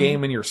early in the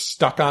game and you're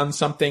stuck on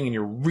something and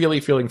you're really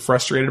feeling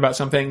frustrated about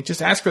something,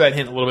 just ask for that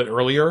hint a little bit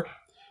earlier.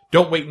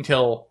 Don't wait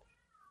until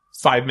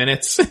 5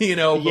 minutes,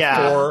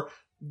 before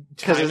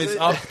time is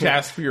up to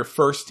ask for your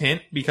first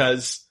hint,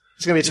 because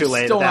it's going to be too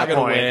late at that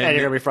point and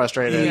you're going to be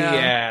frustrated.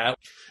 Yeah.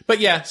 But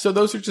yeah, so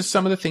those are just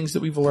some of the things that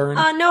we've learned.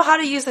 Know how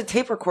to use a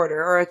tape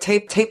recorder or a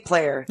tape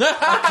player.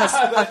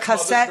 a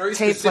cassette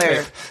tape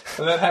player.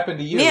 And that happened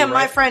to you, Me and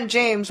my friend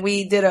James,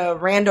 we did a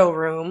rando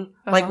room.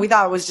 Like, we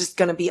thought it was just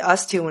going to be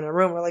us 2 in a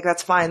room. We're like,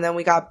 that's fine. Then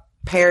we got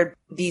paired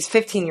these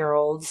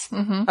 15-year-olds,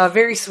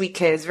 very sweet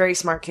kids, very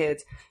smart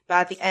kids. But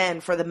at the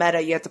end, for the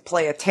meta, you have to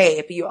play a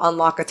tape. You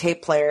unlock a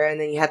tape player,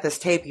 and then you had this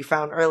tape you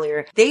found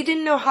earlier. They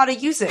didn't know how to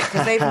use it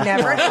because they've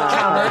never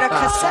encountered a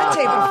cassette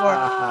tape before,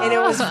 and it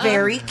was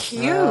very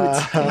cute.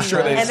 I'm sure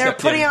and they're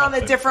putting it on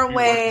a different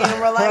way,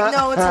 and we're like,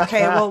 no, it's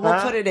okay. We'll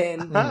put it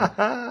in.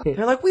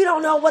 They're like, we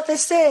don't know what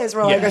this is.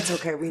 We're like, it's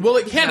okay.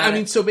 It can. I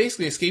mean, so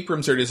basically, escape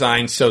rooms are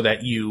designed so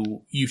that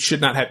you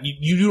should not have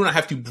you do not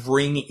have to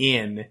bring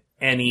in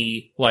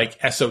any, like,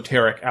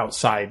 esoteric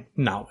outside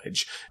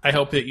knowledge. I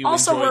hope that you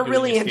also, we're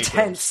really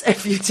intense.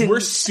 If you didn't, we're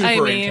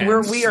super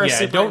intense. We are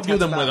super don't do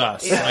them with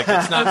us. Yeah. Like,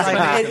 it's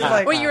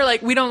not well, you were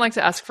like, we don't like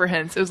to ask for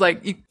hints. It was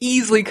like, you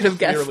easily could have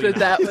guessed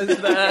that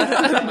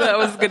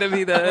was going to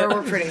be the...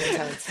 We're pretty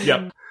intense.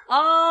 Yep.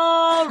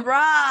 All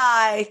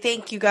right.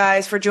 Thank you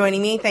guys for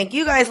joining me. Thank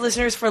you guys,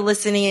 listeners, for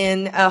listening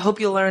in. Hope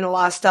you'll learn a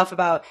lot of stuff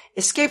about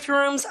escape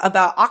rooms,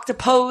 about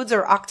octopodes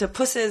or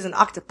octopuses and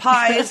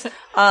octopies,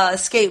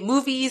 escape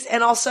movies,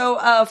 and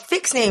also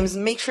fix names.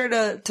 Make sure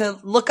to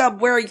look up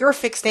where your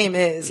fix name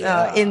is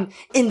in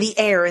the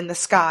air, in the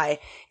sky.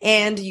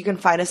 And you can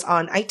find us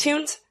on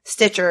iTunes,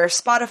 Stitcher,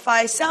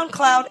 Spotify,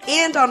 SoundCloud,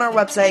 and on our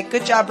website,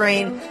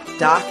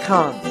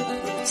 goodjobbrain.com.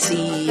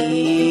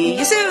 See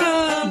you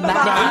soon. Bye.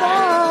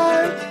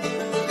 Bye.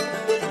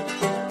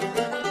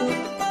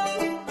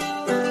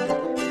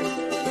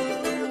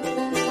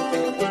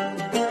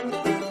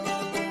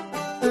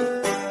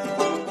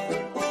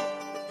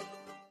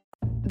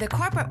 The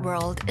corporate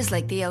world is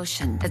like the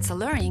ocean. It's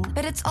alluring,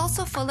 but it's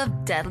also full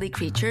of deadly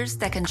creatures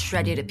that can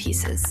shred you to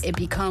pieces. It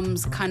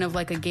becomes kind of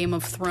like a Game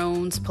of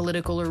Thrones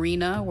political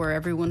arena where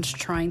everyone's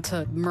trying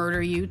to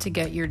murder you to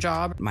get your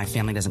job. My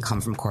family doesn't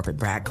come from corporate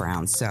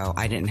background, so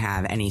I didn't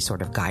have any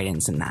sort of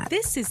guidance in that.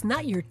 This is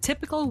not your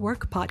typical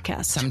work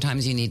podcast.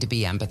 Sometimes you need to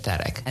be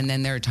empathetic. And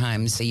then there are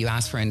times that you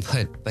ask for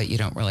input, but you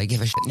don't really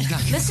give a shit.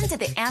 Listen to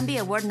the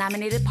Ambie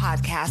Award-nominated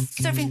podcast,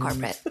 Surfing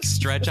Corporate.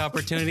 Stretch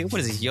opportunity?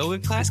 What is this, yoga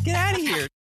class? Get out of here.